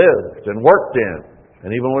 we lived and worked in,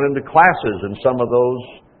 and even went into classes in some of those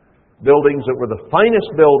buildings that were the finest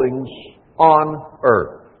buildings on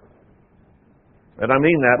earth. And I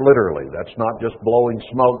mean that literally. That's not just blowing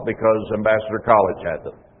smoke because Ambassador College had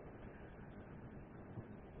them.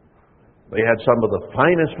 They had some of the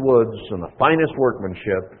finest woods and the finest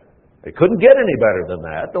workmanship. They couldn't get any better than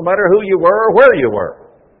that, no matter who you were or where you were.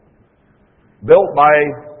 Built by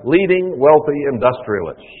leading wealthy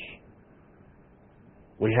industrialists.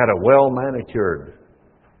 We had a well-manicured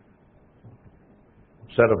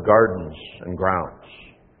set of gardens and grounds,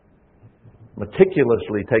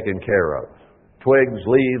 meticulously taken care of. Twigs,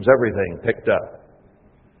 leaves, everything picked up.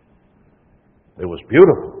 It was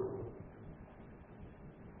beautiful.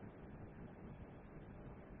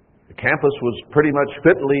 The campus was pretty much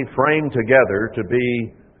fitly framed together to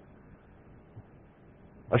be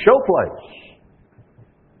a showplace.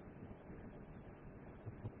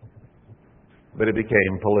 But it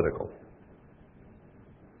became political.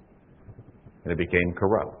 And it became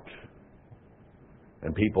corrupt.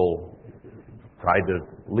 And people tried to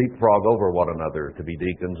leapfrog over one another to be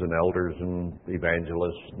deacons and elders and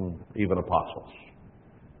evangelists and even apostles.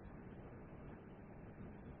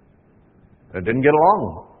 And it didn't get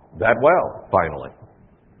along that well, finally.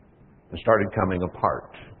 It started coming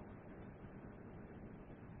apart.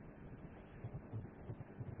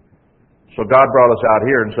 So God brought us out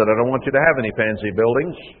here and said, I don't want you to have any fancy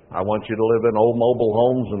buildings. I want you to live in old mobile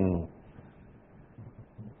homes and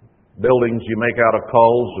buildings you make out of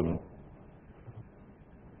coals and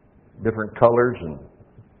different colors and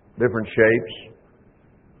different shapes.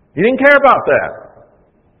 He didn't care about that.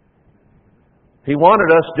 He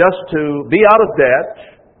wanted us just to be out of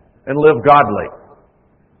debt and live godly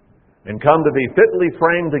and come to be fitly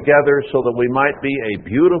framed together so that we might be a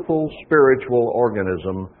beautiful spiritual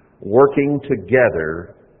organism working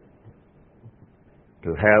together to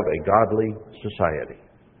have a godly society.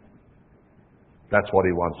 That's what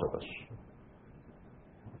He wants of us.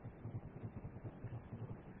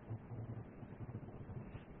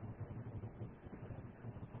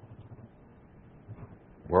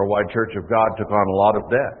 Worldwide Church of God took on a lot of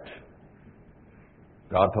debt.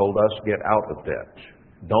 God told us, get out of debt.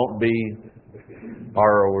 Don't be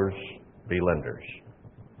borrowers, be lenders.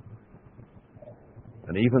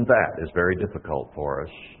 And even that is very difficult for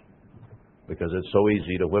us because it's so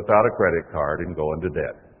easy to whip out a credit card and go into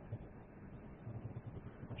debt.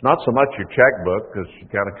 It's not so much your checkbook because you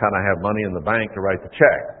kind of have money in the bank to write the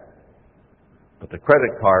check. But the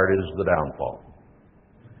credit card is the downfall.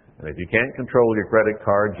 And if you can't control your credit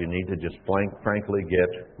cards, you need to just frankly get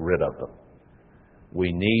rid of them.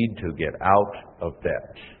 We need to get out of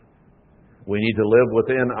debt. We need to live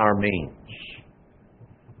within our means.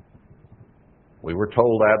 We were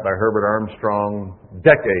told that by Herbert Armstrong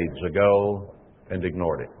decades ago and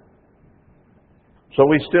ignored it. So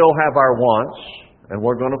we still have our wants, and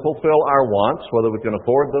we're going to fulfill our wants whether we can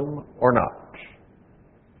afford them or not.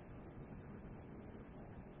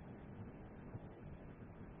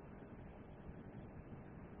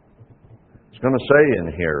 It's going to say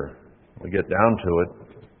in here, we get down to it,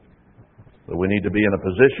 that we need to be in a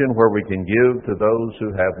position where we can give to those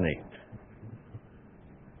who have need.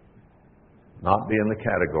 Not be in the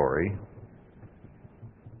category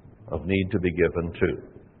of need to be given to.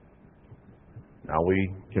 Now,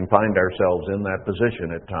 we can find ourselves in that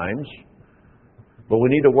position at times, but we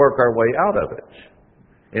need to work our way out of it.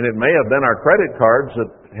 And it may have been our credit cards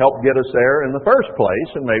that helped get us there in the first place,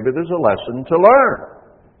 and maybe there's a lesson to learn.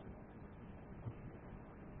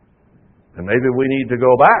 And maybe we need to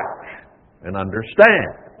go back and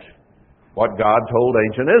understand what God told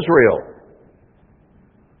ancient Israel.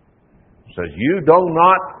 It says,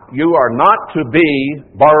 you are not to be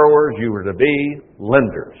borrowers, you are to be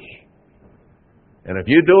lenders. And if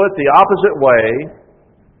you do it the opposite way,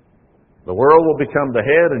 the world will become the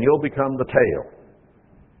head and you'll become the tail.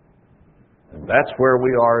 And that's where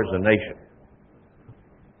we are as a nation.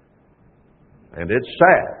 And it's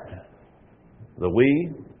sad that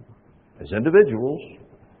we, as individuals,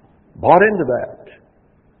 bought into that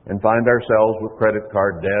and find ourselves with credit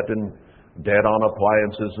card debt and debt on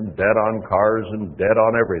appliances and debt on cars and debt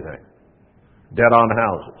on everything. Debt on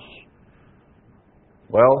houses.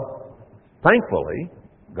 Well, thankfully,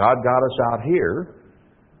 God got us out here,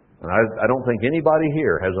 and I don't think anybody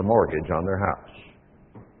here has a mortgage on their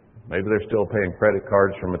house. Maybe they're still paying credit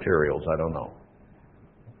cards for materials, I don't know.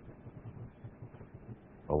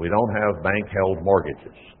 But we don't have bank-held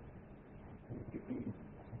mortgages.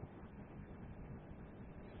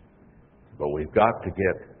 But we've got to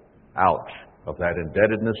get out of that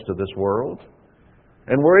indebtedness to this world.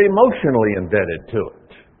 And we're emotionally indebted to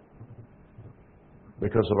it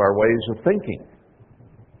because of our ways of thinking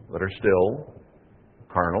that are still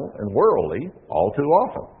carnal and worldly all too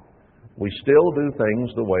often. We still do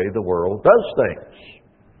things the way the world does things.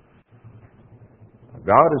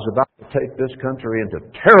 God is about to take this country into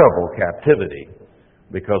terrible captivity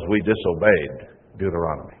because we disobeyed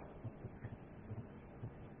Deuteronomy.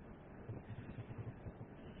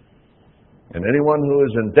 And anyone who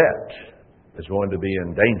is in debt is going to be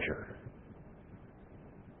in danger.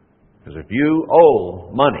 Because if you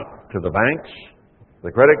owe money to the banks,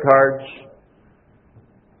 the credit cards,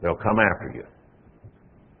 They'll come after you.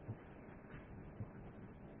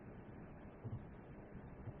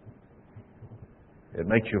 It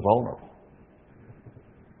makes you vulnerable.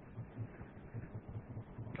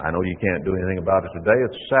 I know you can't do anything about it today.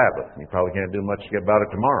 It's Sabbath. You probably can't do much about it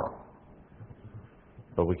tomorrow.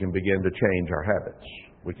 But we can begin to change our habits.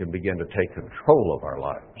 We can begin to take control of our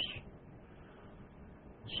lives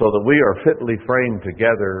so that we are fitly framed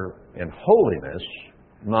together in holiness,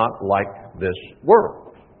 not like this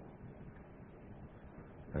world.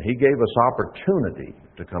 And He gave us opportunity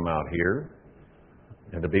to come out here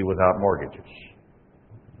and to be without mortgages.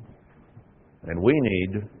 And we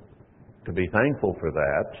need to be thankful for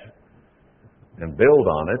that and build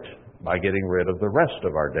on it by getting rid of the rest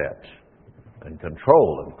of our debt and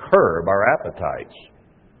control and curb our appetites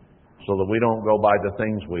so that we don't go by the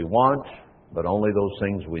things we want, but only those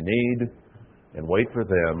things we need, and wait for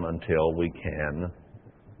them until we can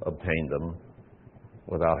obtain them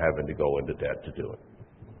without having to go into debt to do it.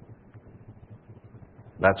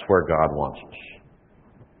 That's where God wants us.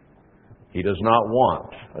 He does not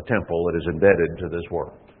want a temple that is indebted to this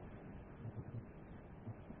world.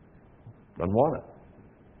 Doesn't want it.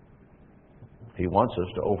 He wants us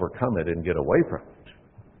to overcome it and get away from it.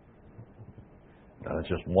 Now, that's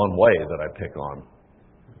just one way that I pick on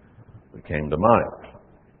that came to mind.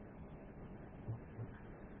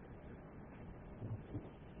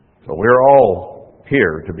 So we're all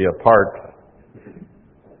here to be a part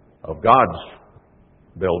of God's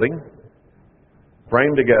building,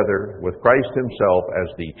 framed together with Christ Himself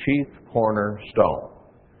as the chief cornerstone,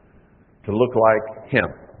 to look like Him.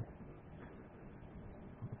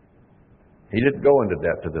 He didn't go into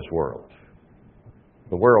debt to this world.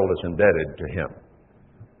 The world is indebted to Him.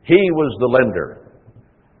 He was the lender.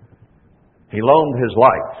 He loaned His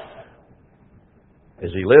life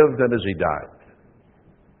as He lived and as He died.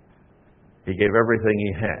 He gave everything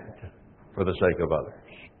He had for the sake of others.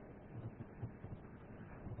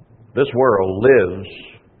 This world lives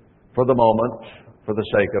for the moment, for the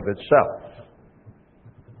sake of itself.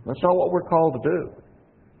 That's not what we're called to do.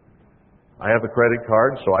 I have a credit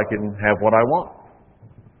card so I can have what I want.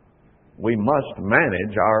 We must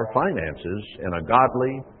manage our finances in a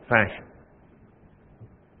godly fashion.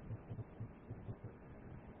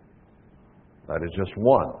 That is just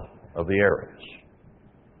one of the areas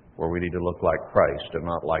where we need to look like Christ and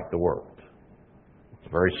not like the world. It's a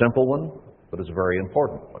very simple one, but it's a very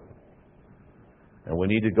important one. And we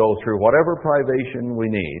need to go through whatever privation we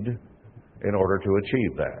need in order to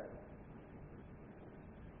achieve that.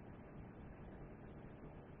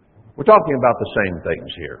 We're talking about the same things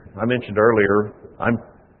here. I mentioned earlier, I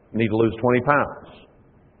need to lose 20 pounds.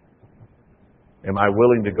 Am I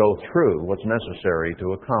willing to go through what's necessary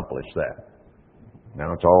to accomplish that?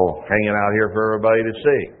 Now it's all hanging out here for everybody to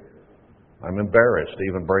see. I'm embarrassed to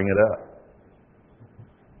even bring it up.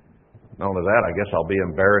 Not only that, I guess I'll be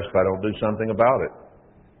embarrassed if I don't do something about it.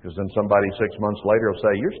 Because then somebody 6 months later will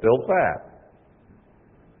say, "You're still fat."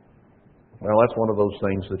 Well, that's one of those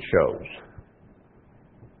things that shows.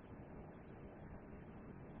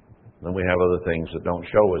 Then we have other things that don't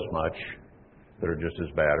show as much, that are just as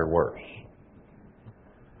bad or worse.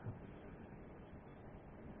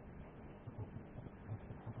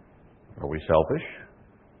 Are we selfish?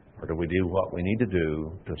 Or do we do what we need to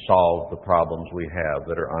do to solve the problems we have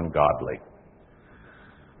that are ungodly?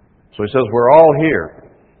 So he says we're all here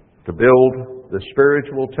to build the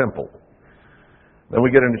spiritual temple. Then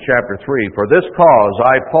we get into chapter 3. For this cause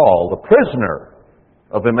I, Paul, the prisoner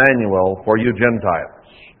of Emmanuel for you Gentiles.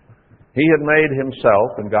 He had made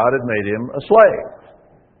himself, and God had made him a slave.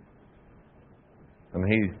 And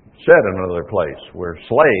he said in another place, we're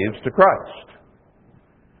slaves to Christ.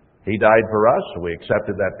 He died for us, we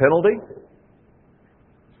accepted that penalty,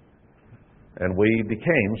 and we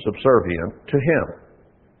became subservient to Him.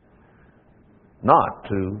 Not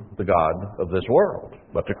to the God of this world,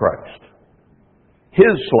 but to Christ. His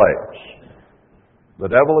slaves. The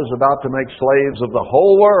devil is about to make slaves of the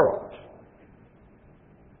whole world.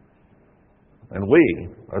 And we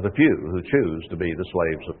are the few who choose to be the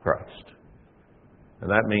slaves of Christ. And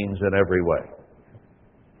that means in every way.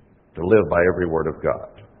 To live by every word of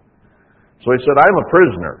God. So he said, I'm a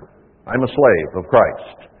prisoner. I'm a slave of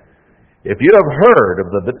Christ. If you have heard of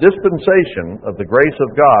the dispensation of the grace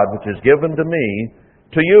of God which is given to me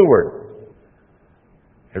to youward.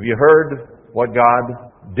 Have you heard what God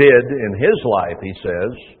did in His life, he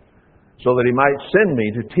says, so that He might send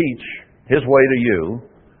me to teach His way to you?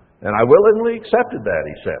 And I willingly accepted that,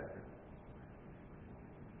 he said.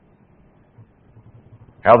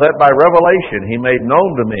 How that by revelation He made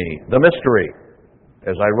known to me the mystery,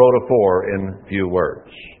 as I wrote afore in few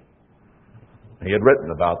words. He had written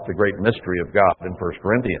about the great mystery of God in 1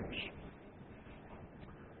 Corinthians.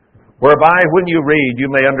 Whereby, when you read, you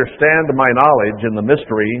may understand my knowledge in the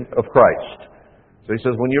mystery of Christ. So he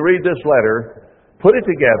says, when you read this letter, put it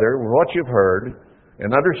together with what you've heard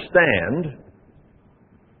and understand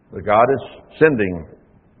that God is sending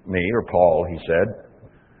me, or Paul, he said,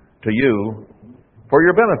 to you for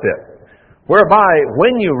your benefit. Whereby,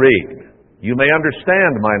 when you read, you may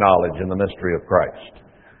understand my knowledge in the mystery of Christ,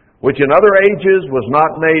 which in other ages was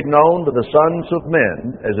not made known to the sons of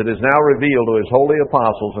men, as it is now revealed to his holy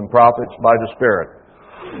apostles and prophets by the Spirit.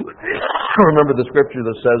 Remember the scripture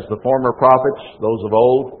that says the former prophets, those of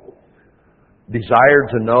old, desired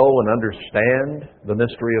to know and understand the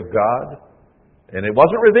mystery of God, and it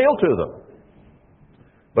wasn't revealed to them.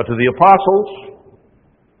 But to the apostles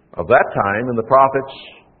of that time and the prophets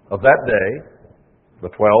of that day, the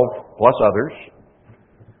 12 plus others,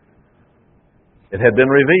 it had been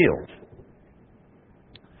revealed.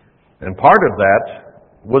 And part of that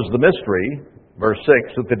was the mystery, verse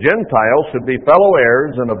 6, that the Gentiles should be fellow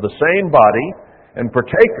heirs and of the same body and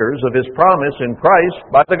partakers of his promise in Christ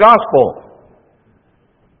by the gospel.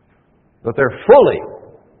 That they're fully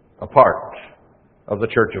a part of the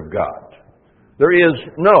church of God. There is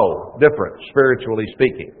no difference, spiritually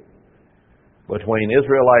speaking, between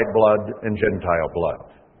Israelite blood and Gentile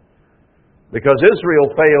blood. Because Israel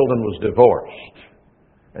failed and was divorced.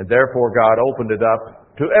 And therefore God opened it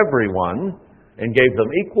up to everyone and gave them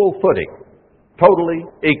equal footing. Totally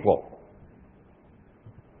equal.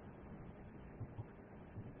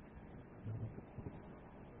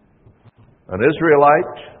 An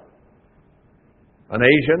Israelite, an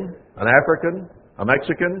Asian, an African, a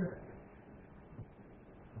Mexican,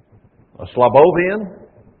 a Slabovian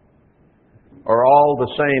are all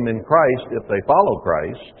the same in Christ if they follow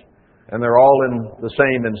Christ. And they're all the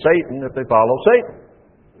same in Satan if they follow Satan.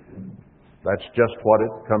 That's just what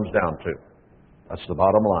it comes down to. That's the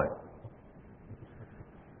bottom line.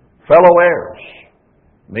 Fellow heirs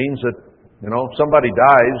means that, if somebody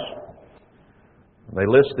dies, and they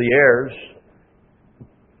list the heirs,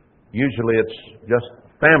 usually it's just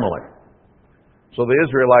family. So the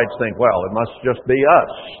Israelites think, well, it must just be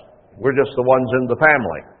us. We're just the ones in the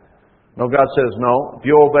family. No, God says, no, if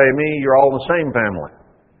you obey me, you're all the same family.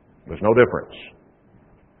 There's no difference.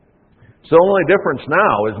 So the only difference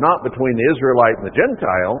now is not between the Israelite and the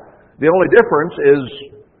Gentile. The only difference is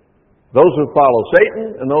those who follow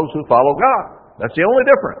Satan and those who follow God. That's the only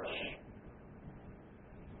difference.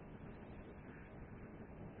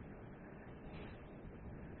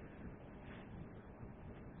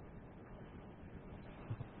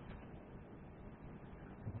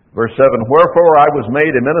 Verse 7, wherefore I was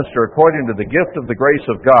made a minister according to the gift of the grace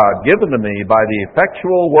of God given to me by the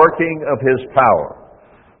effectual working of his power.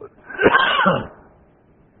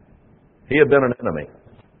 He had been an enemy.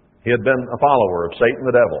 He had been a follower of Satan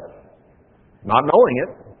the devil. Not knowing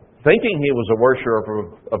it, thinking he was a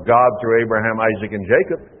worshiper of God through Abraham, Isaac, and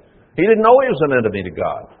Jacob. He didn't know he was an enemy to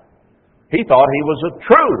God. He thought he was a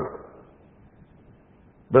true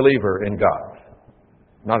believer in God.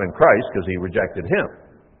 Not in Christ, because he rejected him,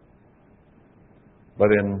 but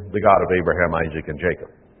in the God of Abraham, Isaac, and Jacob.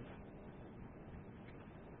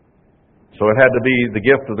 So it had to be the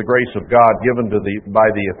gift of the grace of God given by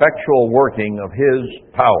the effectual working of his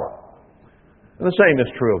power. And the same is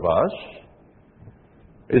true of us.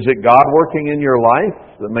 Is it God working in your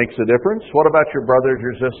life that makes a difference? What about your brothers,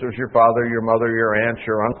 your sisters, your father, your mother, your aunts,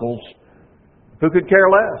 your uncles, who could care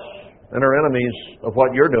less and are enemies of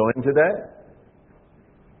what you're doing today?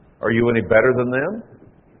 Are you any better than them?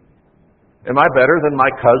 Am I better than my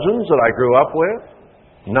cousins that I grew up with?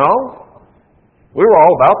 No. We were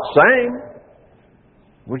all about the same.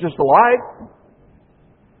 We're just alike.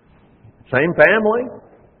 Same family.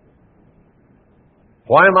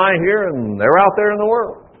 Why am I here and they're out there in the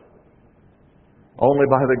world? Only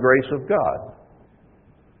by the grace of God.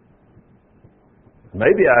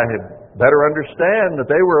 Maybe I had better understand that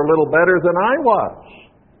they were a little better than I was.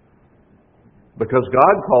 Because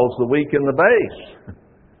God calls the weak and the base.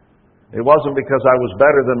 It wasn't because I was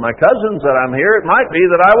better than my cousins that I'm here. It might be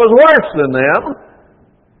that I was worse than them.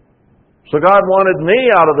 So God wanted me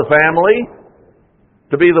out of the family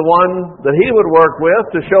to be the one that He would work with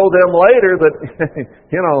to show them later that,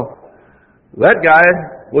 that guy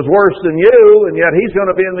was worse than you, and yet he's going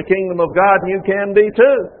to be in the kingdom of God, and you can be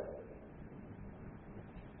too.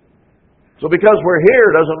 So because we're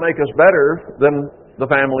here doesn't make us better than the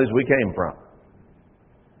families we came from.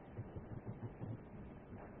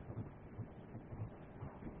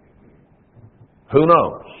 Who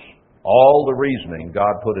knows? All the reasoning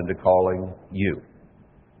God put into calling you.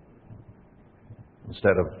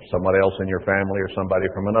 instead of somebody else in your family or somebody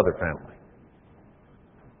from another family.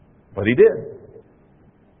 But He did.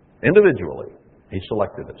 Individually, He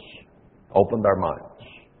selected us, opened our minds.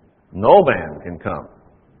 No man can come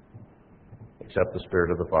except the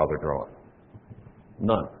Spirit of the Father drawing.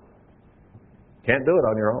 None. Can't do it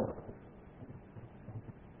on your own.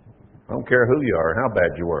 I don't care who you are, how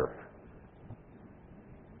bad you were.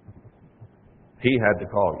 He had to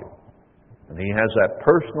call you. And He has that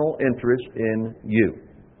personal interest in you,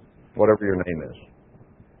 whatever your name is.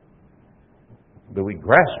 Do we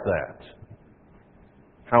grasp that?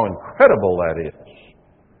 How incredible that is.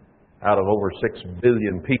 Out of over 6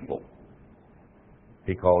 billion people,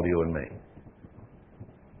 He called you and me.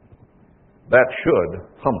 That should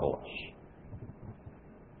humble us.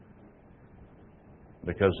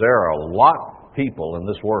 Because there are a lot of people in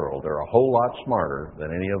this world that are a whole lot smarter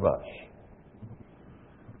than any of us.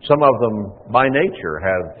 Some of them, by nature,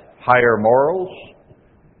 have higher morals,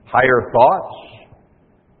 higher thoughts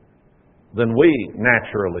than we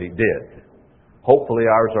naturally did. Hopefully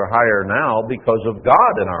ours are higher now because of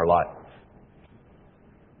God in our life.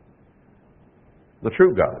 The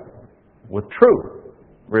true God, with true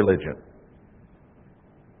religion.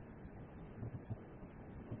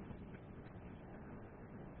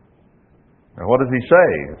 Now what does He say?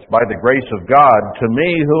 It's by the grace of God, to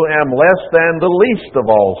me who am less than the least of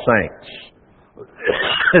all saints,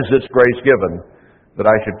 is this grace given, that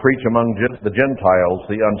I should preach among the Gentiles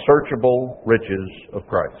the unsearchable riches of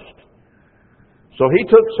Christ. So He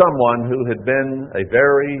took someone who had been a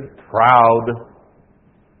very proud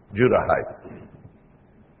Judahite.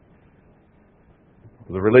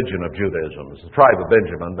 The religion of Judaism is the tribe of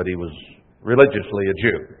Benjamin, but he was religiously a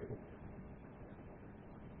Jew.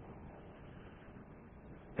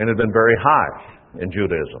 And had been very high in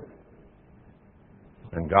Judaism.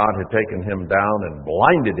 And God had taken him down and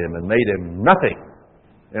blinded him and made him nothing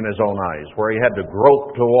in his own eyes, where he had to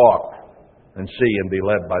grope to walk and see and be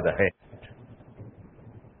led by the hand.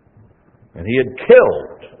 And he had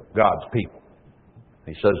killed God's people.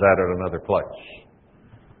 He says that at another place.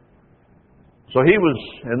 So he was,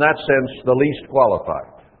 in that sense, the least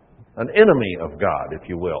qualified. An enemy of God, if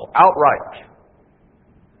you will, outright.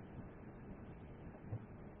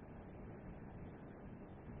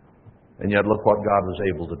 And yet look what God was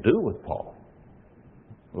able to do with Paul,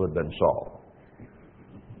 who had been Saul.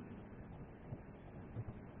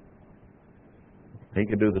 He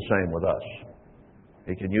can do the same with us.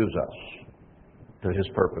 He can use us to His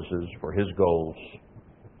purposes, for His goals.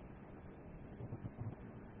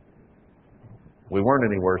 We weren't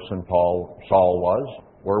any worse than Saul was,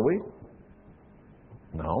 were we?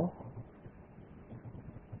 No.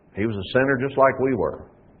 He was a sinner just like we were.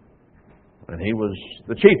 And he was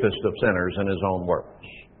the chiefest of sinners in his own words,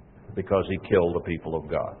 because he killed the people of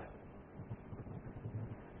God.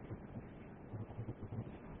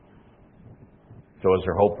 So is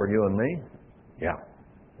there hope for you and me? Yeah.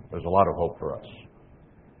 There's a lot of hope for us.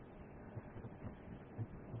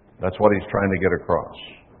 That's what he's trying to get across.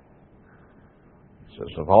 He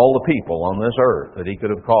says, of all the people on this earth that he could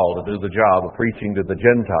have called to do the job of preaching to the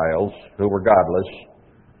Gentiles who were godless,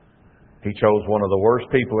 he chose one of the worst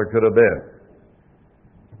people there could have been.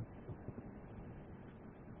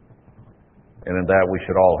 And in that we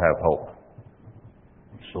should all have hope.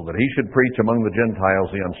 So that he should preach among the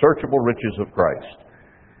Gentiles the unsearchable riches of Christ,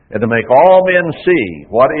 and to make all men see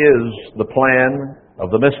what is the plan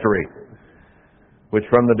of the mystery, which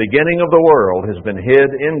from the beginning of the world has been hid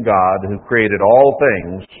in God, who created all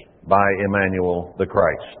things by Emmanuel the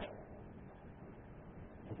Christ.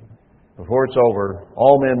 Before it's over,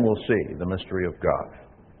 all men will see the mystery of God.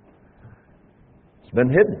 It's been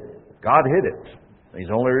hidden. God hid it. He's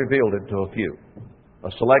only revealed it to a few,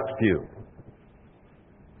 a select few.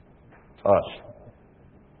 Us.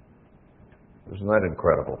 Isn't that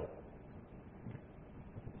incredible?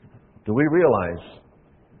 Do we realize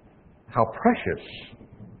how precious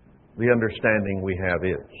the understanding we have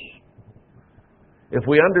is? If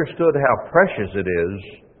we understood how precious it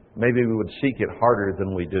is, maybe we would seek it harder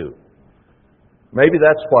than we do. Maybe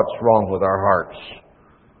that's what's wrong with our hearts.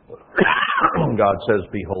 God says,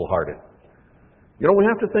 be wholehearted. You know, we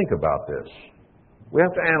have to think about this. We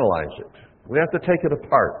have to analyze it. We have to take it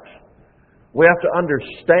apart. We have to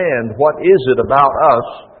understand what is it about us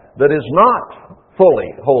that is not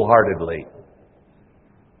fully, wholeheartedly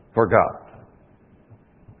for God.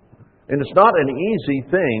 And it's not an easy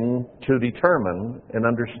thing to determine and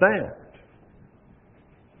understand.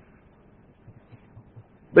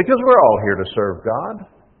 Because we're all here to serve God.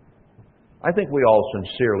 I think we all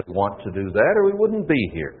sincerely want to do that, or we wouldn't be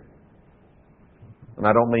here. And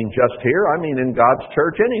I don't mean just here, I mean in God's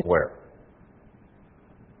church anywhere.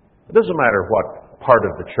 It doesn't matter what part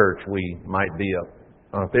of the church we might be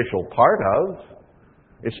an official part of.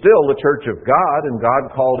 It's still the church of God, and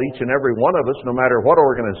God called each and every one of us, no matter what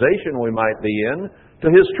organization we might be in, to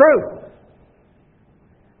His truth.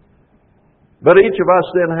 But each of us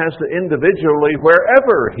then has to individually,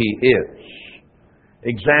 wherever he is,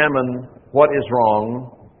 examine what is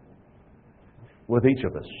wrong with each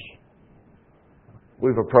of us.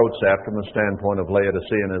 We've approached that from the standpoint of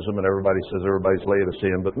Laodiceanism, and everybody says everybody's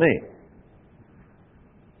Laodicean but me.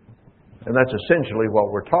 And that's essentially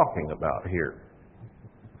what we're talking about here.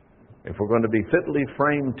 If we're going to be fitly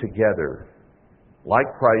framed together, like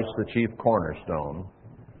Christ, the chief cornerstone,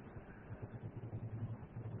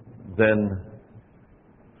 then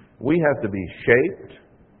we have to be shaped,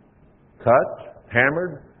 cut,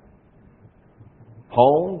 hammered,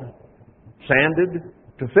 honed, sanded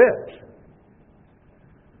to fit.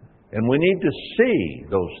 And we need to see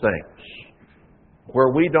those things where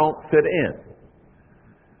we don't fit in.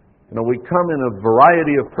 You know, we come in a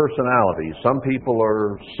variety of personalities. Some people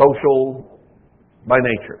are social by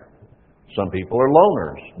nature. Some people are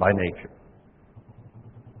loners by nature.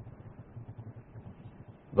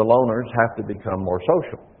 The loners have to become more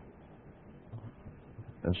social.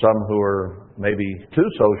 And some who are maybe too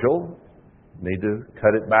social need to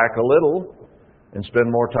cut it back a little and spend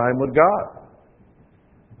more time with God.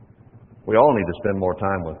 We all need to spend more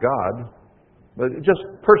time with God, but just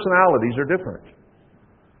personalities are different.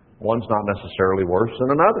 One's not necessarily worse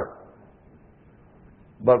than another.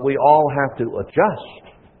 But we all have to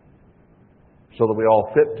adjust so that we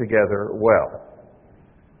all fit together well.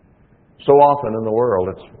 So often in the world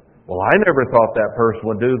it's, well, I never thought that person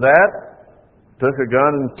would do that. Took a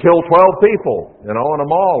gun and killed 12 people, in a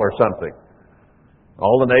mall or something.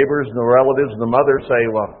 All the neighbors and the relatives and the mothers say,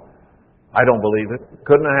 well, I don't believe it.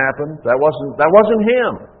 Couldn't have happened. That wasn't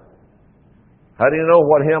him. How do you know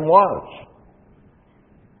what him was?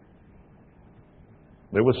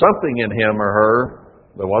 There was something in him or her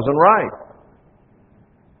that wasn't right.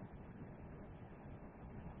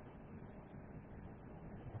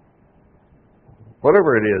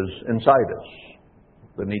 Whatever it is inside us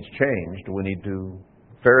that needs changed, we need to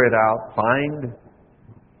ferret out, find,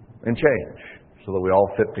 and change so that we all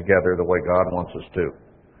fit together the way God wants us to.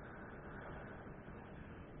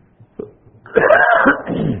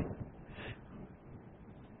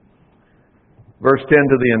 Verse 10,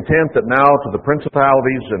 to the intent that now to the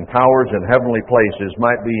principalities and powers in heavenly places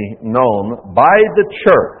might be known by the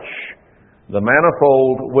church the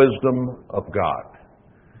manifold wisdom of God.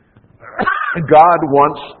 God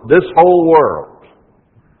wants this whole world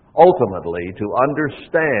ultimately to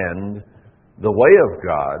understand the way of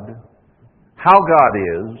God, how God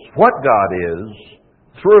is, what God is,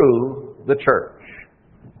 through the church.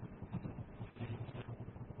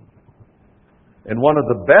 And one of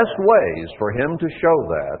the best ways for Him to show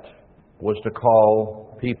that was to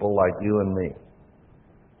call people like you and me,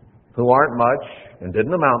 who aren't much and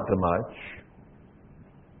didn't amount to much,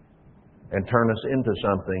 and turn us into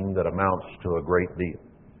something that amounts to a great deal.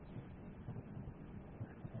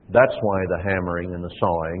 That's why the hammering and the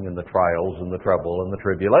sawing and the trials and the trouble and the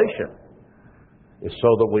tribulation is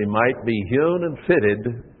so that we might be hewn and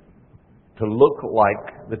fitted to look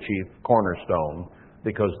like the chief cornerstone,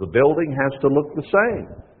 because the building has to look the same.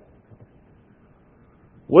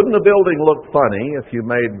 Wouldn't the building look funny if you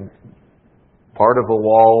made part of a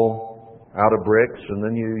wall out of bricks and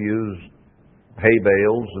then you used hay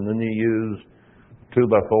bales and then you used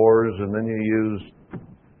 2x4s and then you used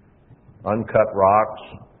uncut rocks,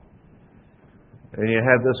 and you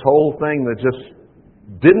had this whole thing that just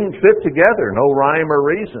didn't fit together, no rhyme or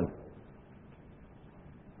reason,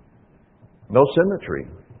 no symmetry,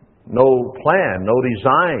 no plan, no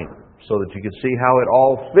design, so that you could see how it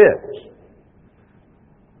all fits?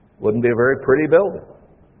 Wouldn't be a very pretty building.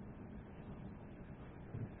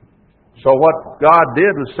 So what God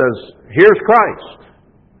did was says, here's Christ.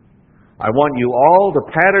 I want you all to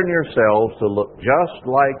pattern yourselves to look just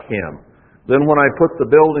like Him. Then when I put the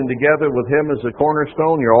building together with Him as the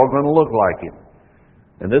cornerstone, you're all going to look like Him.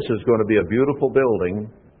 And this is going to be a beautiful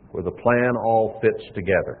building where the plan all fits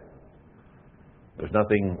together. There's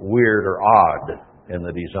nothing weird or odd in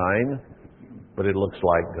the design, but it looks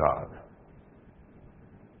like God.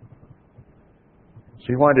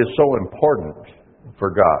 See why it is so important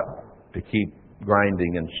for God to keep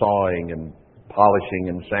grinding and sawing and polishing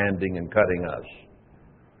and sanding and cutting us,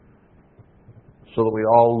 so that we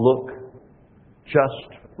all look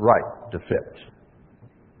just right to fit.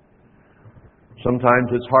 Sometimes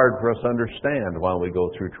it's hard for us to understand why we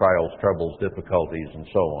go through trials, troubles, difficulties, and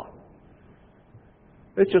so on.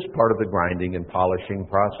 It's just part of the grinding and polishing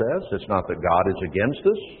process. It's not that God is against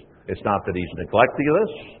us. It's not that He's neglecting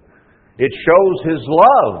us. It shows His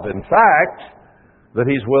love, in fact, that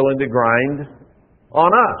He's willing to grind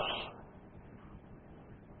on us.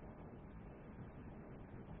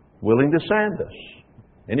 Willing to sand us.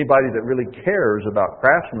 Anybody that really cares about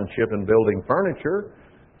craftsmanship and building furniture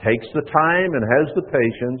takes the time and has the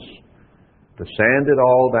patience to sand it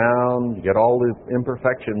all down, get all the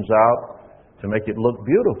imperfections out to make it look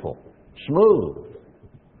beautiful, smooth.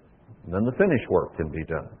 And then the finish work can be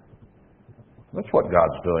done. That's what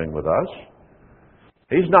God's doing with us.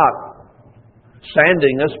 He's not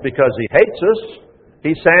sanding us because He hates us.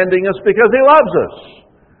 He's sanding us because He loves us.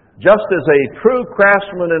 Just as a true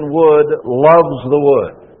craftsman in wood loves the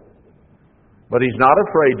wood. But He's not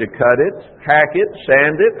afraid to cut it, hack it,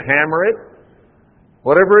 sand it, hammer it,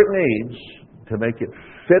 whatever it needs to make it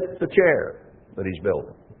fit the chair that He's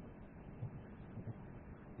building.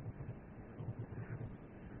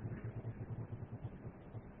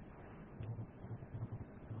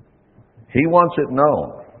 He wants it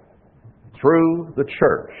known through the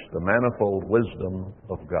church, the manifold wisdom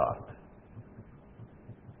of God.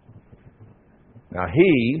 Now,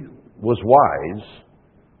 He was wise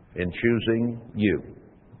in choosing you,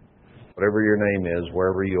 whatever your name is,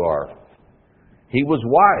 wherever you are. He was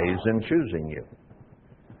wise in choosing you.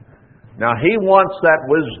 Now, He wants that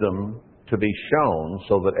wisdom to be shown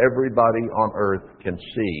so that everybody on earth can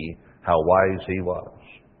see how wise He was.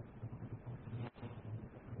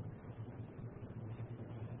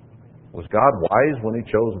 Was God wise when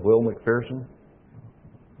He chose Will McPherson?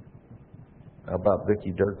 How about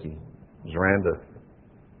Vicky Durkee? Zaranda?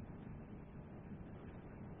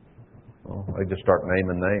 Well, I just start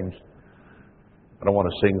naming names. I don't want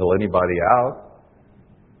to single anybody out.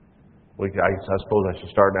 I suppose I should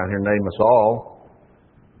start down here and name us all.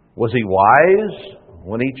 Was He wise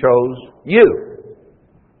when He chose you?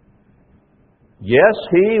 Yes,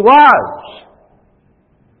 He was.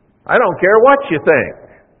 I don't care what you think.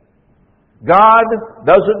 God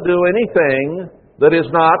doesn't do anything that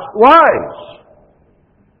is not wise.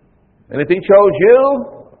 And if He chose you,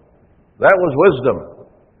 that was wisdom.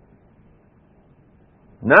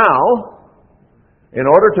 Now, in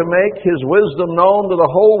order to make His wisdom known to the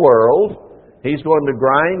whole world, He's going to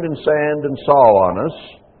grind and sand and saw on us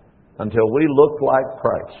until we look like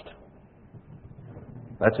Christ.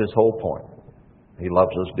 That's His whole point. He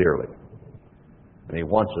loves us dearly. And He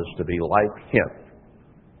wants us to be like Him.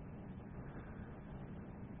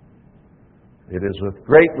 It is with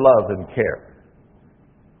great love and care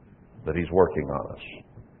that He's working on us,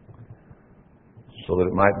 so that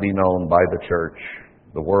it might be known by the church.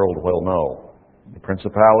 The world will know. The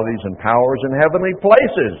principalities and powers in heavenly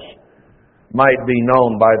places might be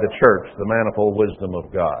known by the church, the manifold wisdom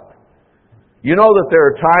of God. You know that there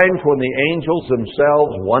are times when the angels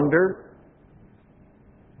themselves wonder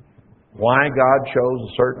why God chose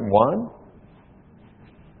a certain one.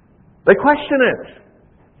 They question it.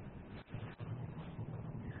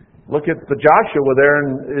 Look at the Joshua there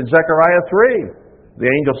in Zechariah 3. The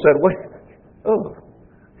angel said, wait,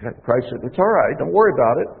 Christ said, it's all right, don't worry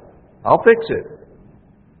about it. I'll fix it.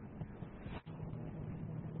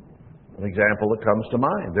 An example that comes to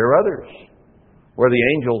mind. There are others where the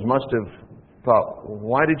angels must have thought,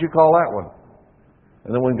 why did you call that one?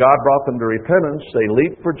 And then when God brought them to repentance, they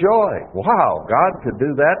leaped for joy. Wow, God could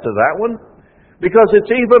do that to that one? Because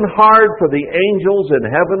it's even hard for the angels in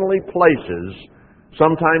heavenly places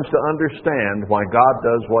sometimes to understand why God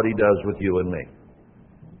does what He does with you and me.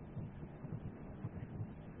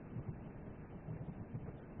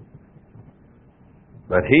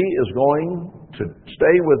 But He is going to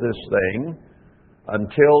stay with this thing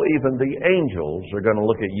until even the angels are going to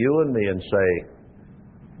look at you and me and say,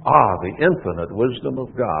 the infinite wisdom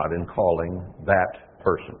of God in calling that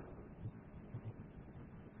person.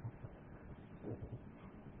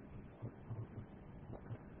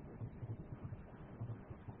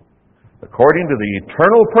 According to the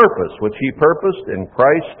eternal purpose which He purposed in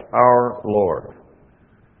Christ our Lord.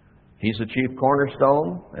 He's the chief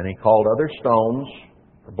cornerstone, and He called other stones,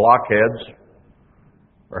 or blockheads,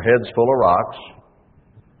 or heads full of rocks,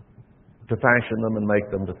 to fashion them and make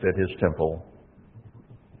them to fit His temple,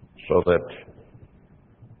 so that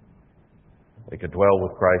they could dwell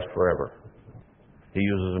with Christ forever. He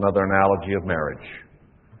uses another analogy of marriage.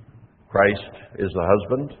 Christ is the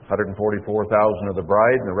husband, 144,000 are the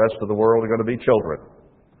bride, and the rest of the world are going to be children.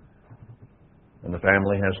 And the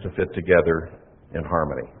family has to fit together in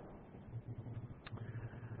harmony.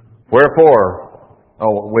 Wherefore,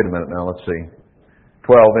 wait a minute now, let's see.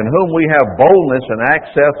 12, in whom we have boldness and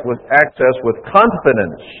access with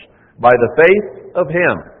confidence by the faith of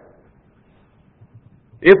Him.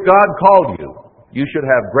 If God called you, you should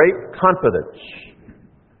have great confidence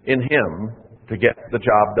in Him to get the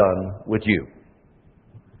job done with you.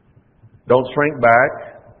 Don't shrink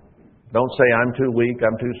back. Don't say, I'm too weak,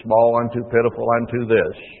 I'm too small, I'm too pitiful, I'm too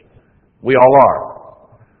this. We all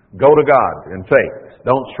are. Go to God in faith.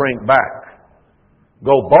 Don't shrink back.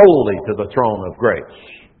 Go boldly to the throne of grace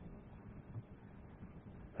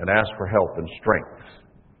and ask for help and strength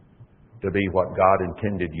to be what God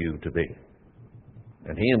intended you to be.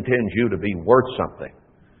 And He intends you to be worth something.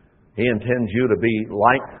 He intends you to be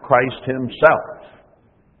like Christ Himself.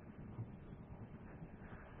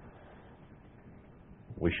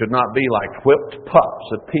 We should not be like whipped pups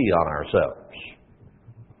that pee on ourselves.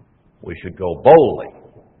 We should go boldly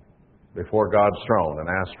before God's throne and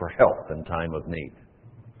ask for help in time of need.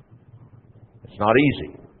 It's not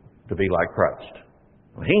easy to be like Christ.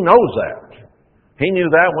 He knows that. He knew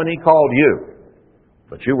that when He called you.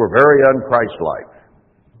 But you were very un-Christ-like.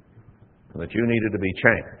 And that you needed to be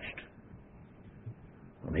changed.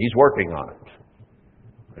 And He's working on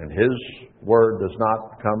it. And His word does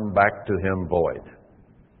not come back to Him void.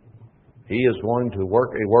 He is going to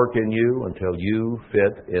work a work in you until you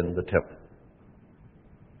fit in the temple.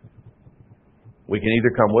 We can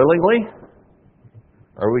either come willingly,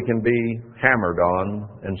 or we can be hammered on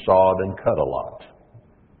and sawed and cut a lot.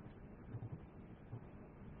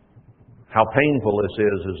 How painful this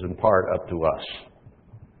is in part up to us.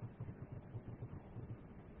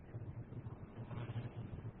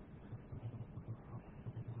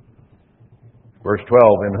 Verse 12,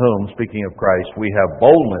 in whom, speaking of Christ, we have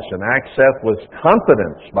boldness and access with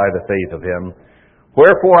confidence by the faith of Him.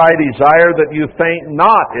 Wherefore I desire that you faint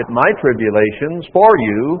not at my tribulations for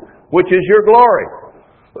you, which is your glory.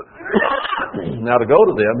 Now to go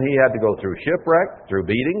to them, He had to go through shipwreck, through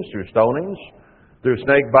beatings, through stonings, through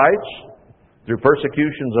snake bites, through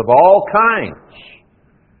persecutions of all kinds.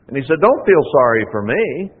 And He said, don't feel sorry for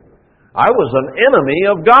me. I was an enemy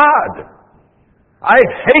of God. I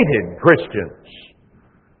hated Christians.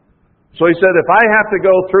 So He said, if I have to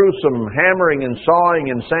go through some hammering and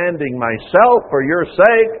sawing and sanding myself for your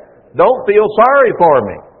sake, don't feel sorry for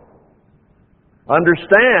me.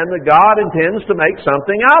 Understand that God intends to make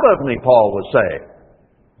something out of me, Paul was saying.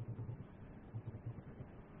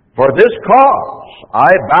 For this cause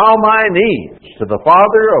I bow my knees to the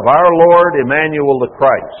Father of our Lord Emmanuel the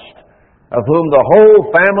Christ, of whom the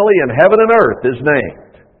whole family in heaven and earth is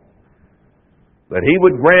named, that He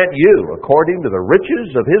would grant you, according to the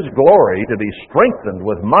riches of His glory, to be strengthened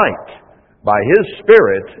with might by His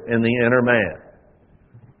Spirit in the inner man.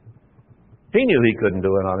 He knew He couldn't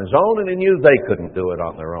do it on His own, and He knew they couldn't do it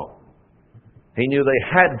on their own. He knew they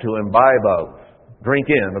had to imbibe of, drink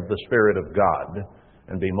in of the Spirit of God,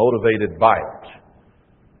 and be motivated by it.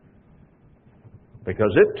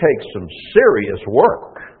 Because it takes some serious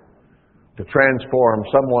work to transform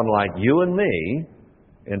someone like you and me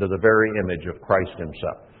into the very image of Christ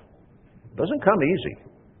Himself. It doesn't come easy.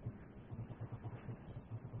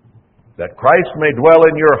 That Christ may dwell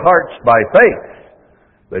in your hearts by faith,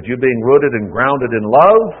 that you being rooted and grounded in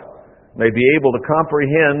love, may be able to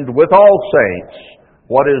comprehend with all saints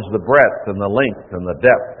what is the breadth and the length and the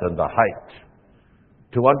depth and the height.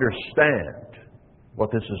 To understand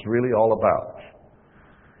what this is really all about.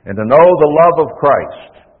 And to know the love of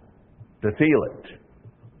Christ. To feel it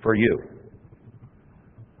for you.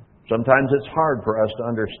 Sometimes it's hard for us to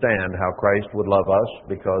understand how Christ would love us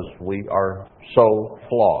because we are so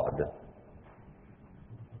flawed.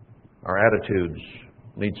 Our attitudes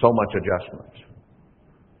need so much adjustment.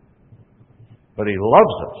 But He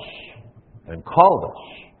loves us and called us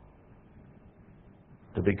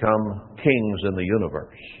to become kings in the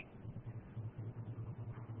universe.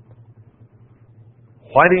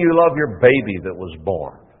 Why do you love your baby that was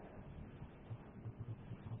born?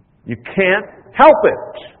 You can't help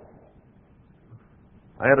it.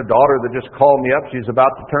 I had a daughter that just called me up. She's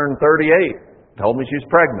about to turn 38. Told me she's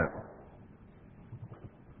pregnant.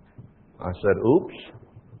 I said, oops.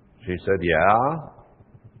 She said, yeah.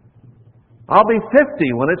 I'll be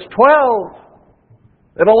 50 when it's 12.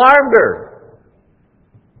 It alarmed her.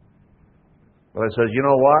 But I said, you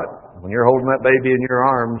know what? When you're holding that baby in your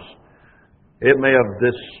arms, it may have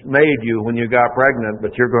dismayed you when you got pregnant,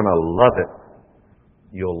 but you're going to love it.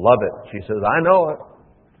 You'll love it. She says, I know it.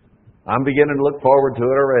 I'm beginning to look forward to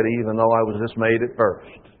it already, even though I was dismayed at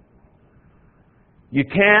first. You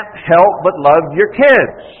can't help but love your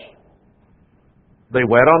kids. They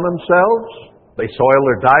wet on themselves. They soil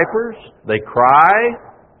their diapers. They cry.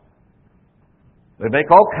 They make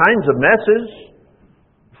all kinds of messes.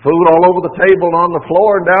 Food all over the table and on the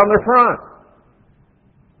floor and down their front.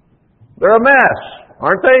 They're a mess,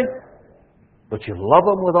 aren't they? But you love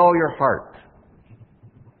them with all your heart.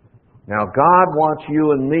 Now, God wants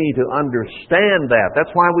you and me to understand that. That's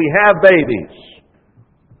why we have babies.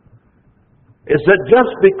 Is that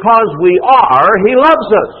just because we are, He loves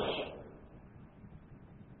us.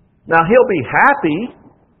 Now, He'll be happy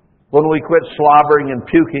when we quit slobbering and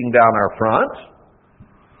puking down our front,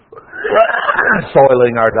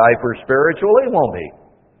 soiling our diapers spiritually, won't He?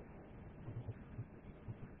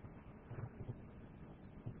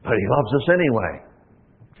 But He loves us anyway,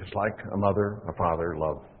 just like a mother or father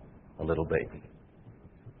love a little baby.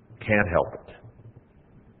 Can't help it.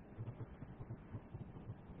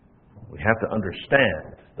 We have to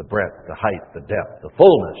understand the breadth, the height, the depth, the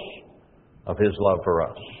fullness of His love for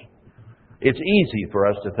us. It's easy for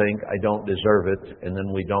us to think, I don't deserve it, and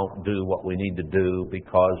then we don't do what we need to do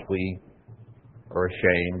because we are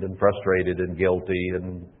ashamed and frustrated and guilty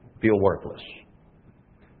and feel worthless.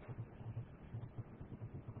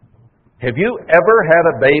 Have you ever had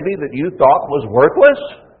a baby that you thought was worthless?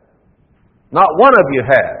 Not one of you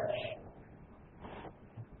has.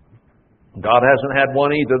 God hasn't had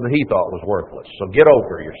one either that He thought was worthless. So get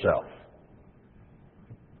over yourself.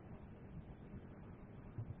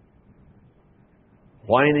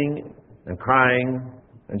 Whining and crying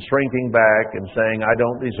and shrinking back and saying, I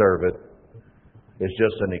don't deserve it, is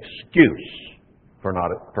just an excuse for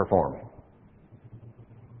not performing.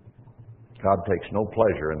 God takes no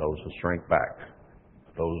pleasure in those who shrink back,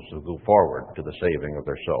 those who go forward to the saving of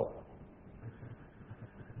their soul.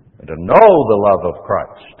 And to know the love of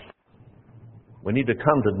Christ, we need to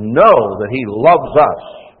come to know that He loves us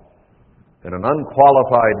in an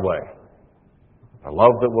unqualified way. A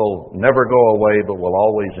love that will never go away but will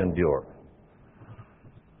always endure.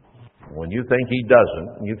 When you think He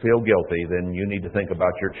doesn't and you feel guilty, then you need to think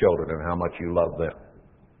about your children and how much you love them.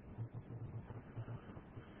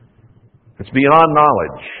 It's beyond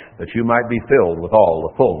knowledge that you might be filled with all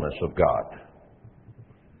the fullness of God.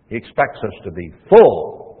 He expects us to be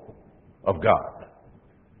full of God,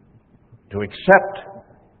 to accept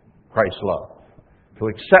Christ's love, to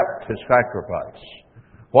accept His sacrifice.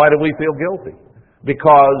 Why do we feel guilty?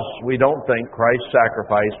 Because we don't think Christ's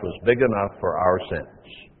sacrifice was big enough for our sins.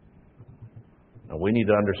 Now, we need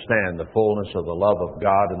to understand the fullness of the love of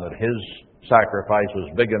God and that His sacrifice was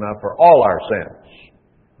big enough for all our sins.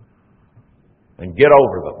 And get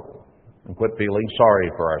over them and quit feeling sorry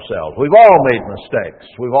for ourselves. We've all made mistakes.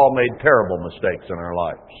 We've all made terrible mistakes in our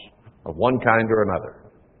lives of one kind or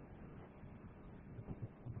another.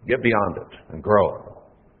 Get beyond it and grow.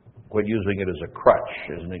 Quit using it as a crutch,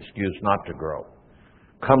 as an excuse not to grow.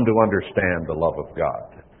 Come to understand the love of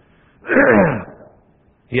God.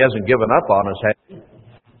 He hasn't given up on us, has He?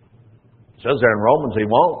 It says there in Romans He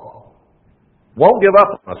won't. Won't give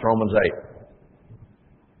up on us, Romans 8.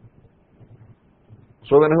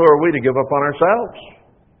 So then who are we to give up on ourselves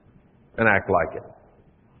and act like it?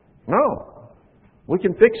 No. We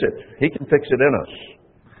can fix it. He can fix it in us.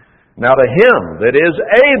 Now to Him that is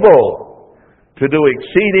able to do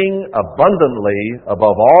exceeding abundantly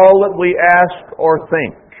above all that we ask or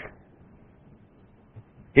think.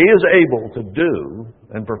 He is able to do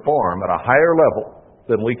and perform at a higher level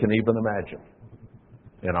than we can even imagine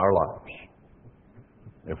in our lives,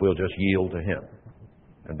 if we'll just yield to Him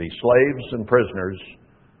and be slaves and prisoners,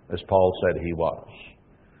 as Paul said he was.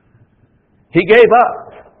 He gave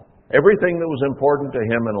up everything that was important to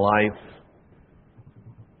him in life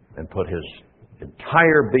and put his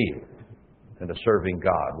entire being into serving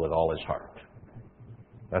God with all his heart.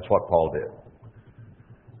 That's what Paul did.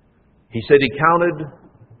 He said he counted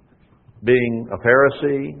being a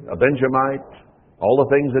Pharisee, a Benjamite, all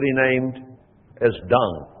the things that he named, as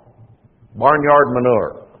dung, barnyard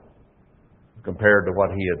manure, compared to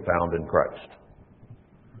what he had found in Christ.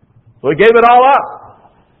 So he gave it all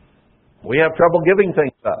up. We have trouble giving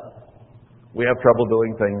things up. We have trouble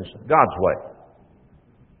doing things God's way.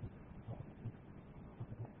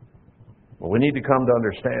 Well, we need to come to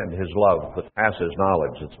understand His love that passes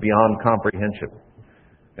knowledge. It's beyond comprehension.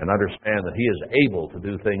 And understand that He is able to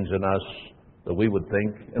do things in us that we would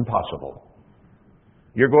think impossible.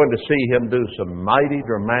 You're going to see Him do some mighty,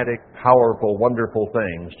 dramatic, powerful, wonderful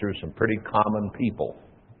things through some pretty common people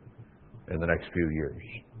in the next few years.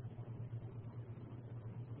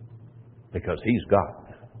 Because He's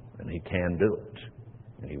God, and He can do it,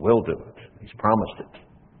 and He will do it. He's promised it.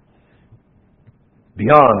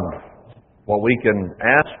 Beyond what we can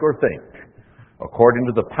ask or think, according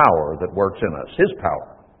to the power that works in us, His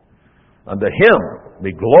power. Unto Him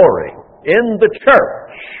be glory in the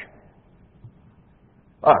church.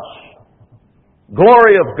 Us.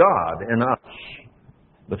 Glory of God in us,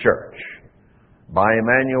 the church. By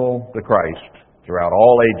Emmanuel the Christ, throughout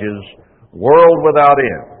all ages, world without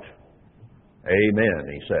end. Amen,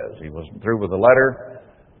 he says. He wasn't through with the letter,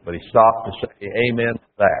 but he stopped to say amen to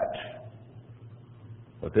that.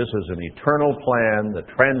 But this is an eternal plan that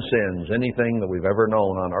transcends anything that we've ever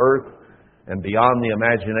known on earth and beyond the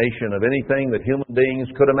imagination of anything that human beings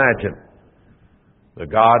could imagine.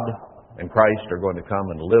 That God and Christ are going to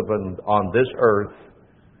come and live on this earth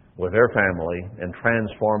with their family and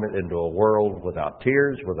transform it into a world without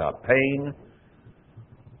tears, without pain,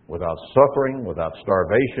 without suffering, without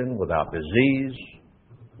starvation, without disease,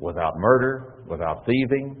 without murder, without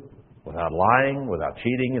thieving, without lying, without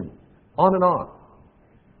cheating, and on and on.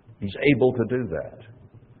 He's able to do that.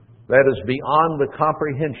 That is beyond the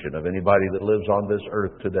comprehension of anybody that lives on this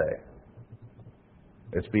earth today.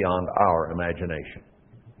 It's beyond our imagination.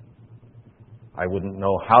 I wouldn't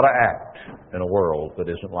know how to act in a world that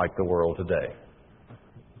isn't like the world today.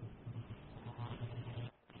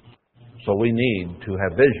 So we need to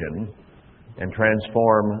have vision and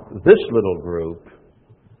transform this little group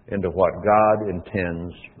into what God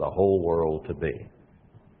intends the whole world to be.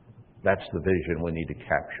 That's the vision we need to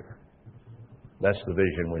capture. That's the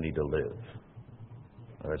vision we need to live.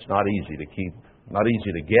 And it's not easy to keep, not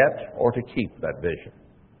easy to get or to keep that vision.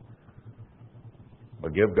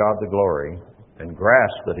 But give God the glory and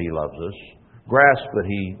grasp that He loves us, grasp that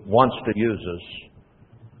He wants to use us,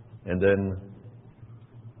 and then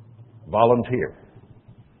volunteer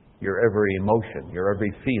your every emotion, your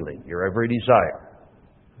every feeling, your every desire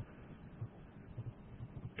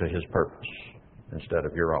to His purpose instead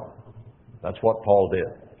of your own. That's what Paul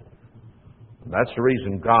did. And that's the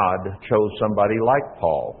reason God chose somebody like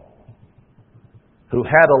Paul, who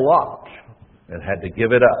had a lot and had to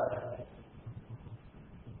give it up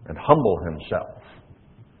and humble himself.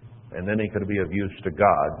 And then he could be of use to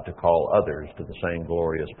God to call others to the same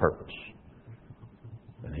glorious purpose.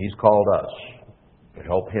 And He's called us to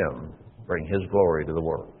help Him bring His glory to the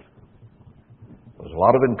world. There's a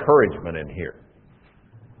lot of encouragement in here.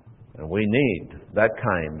 And we need that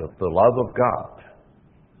kind of the love of God.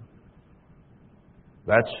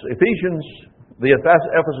 That's Ephesians, the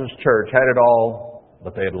Ephesus church had it all,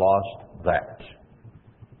 but they had lost that.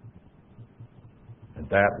 And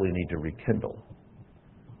that we need to rekindle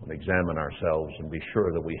and examine ourselves and be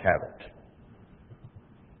sure that we have it.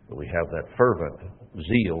 That we have that fervent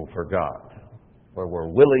zeal for God, where we're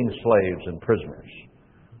willing slaves and prisoners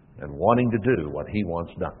and wanting to do what He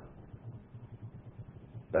wants done.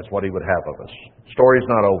 That's what He would have of us. Story's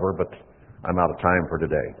not over, but I'm out of time for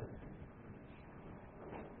today.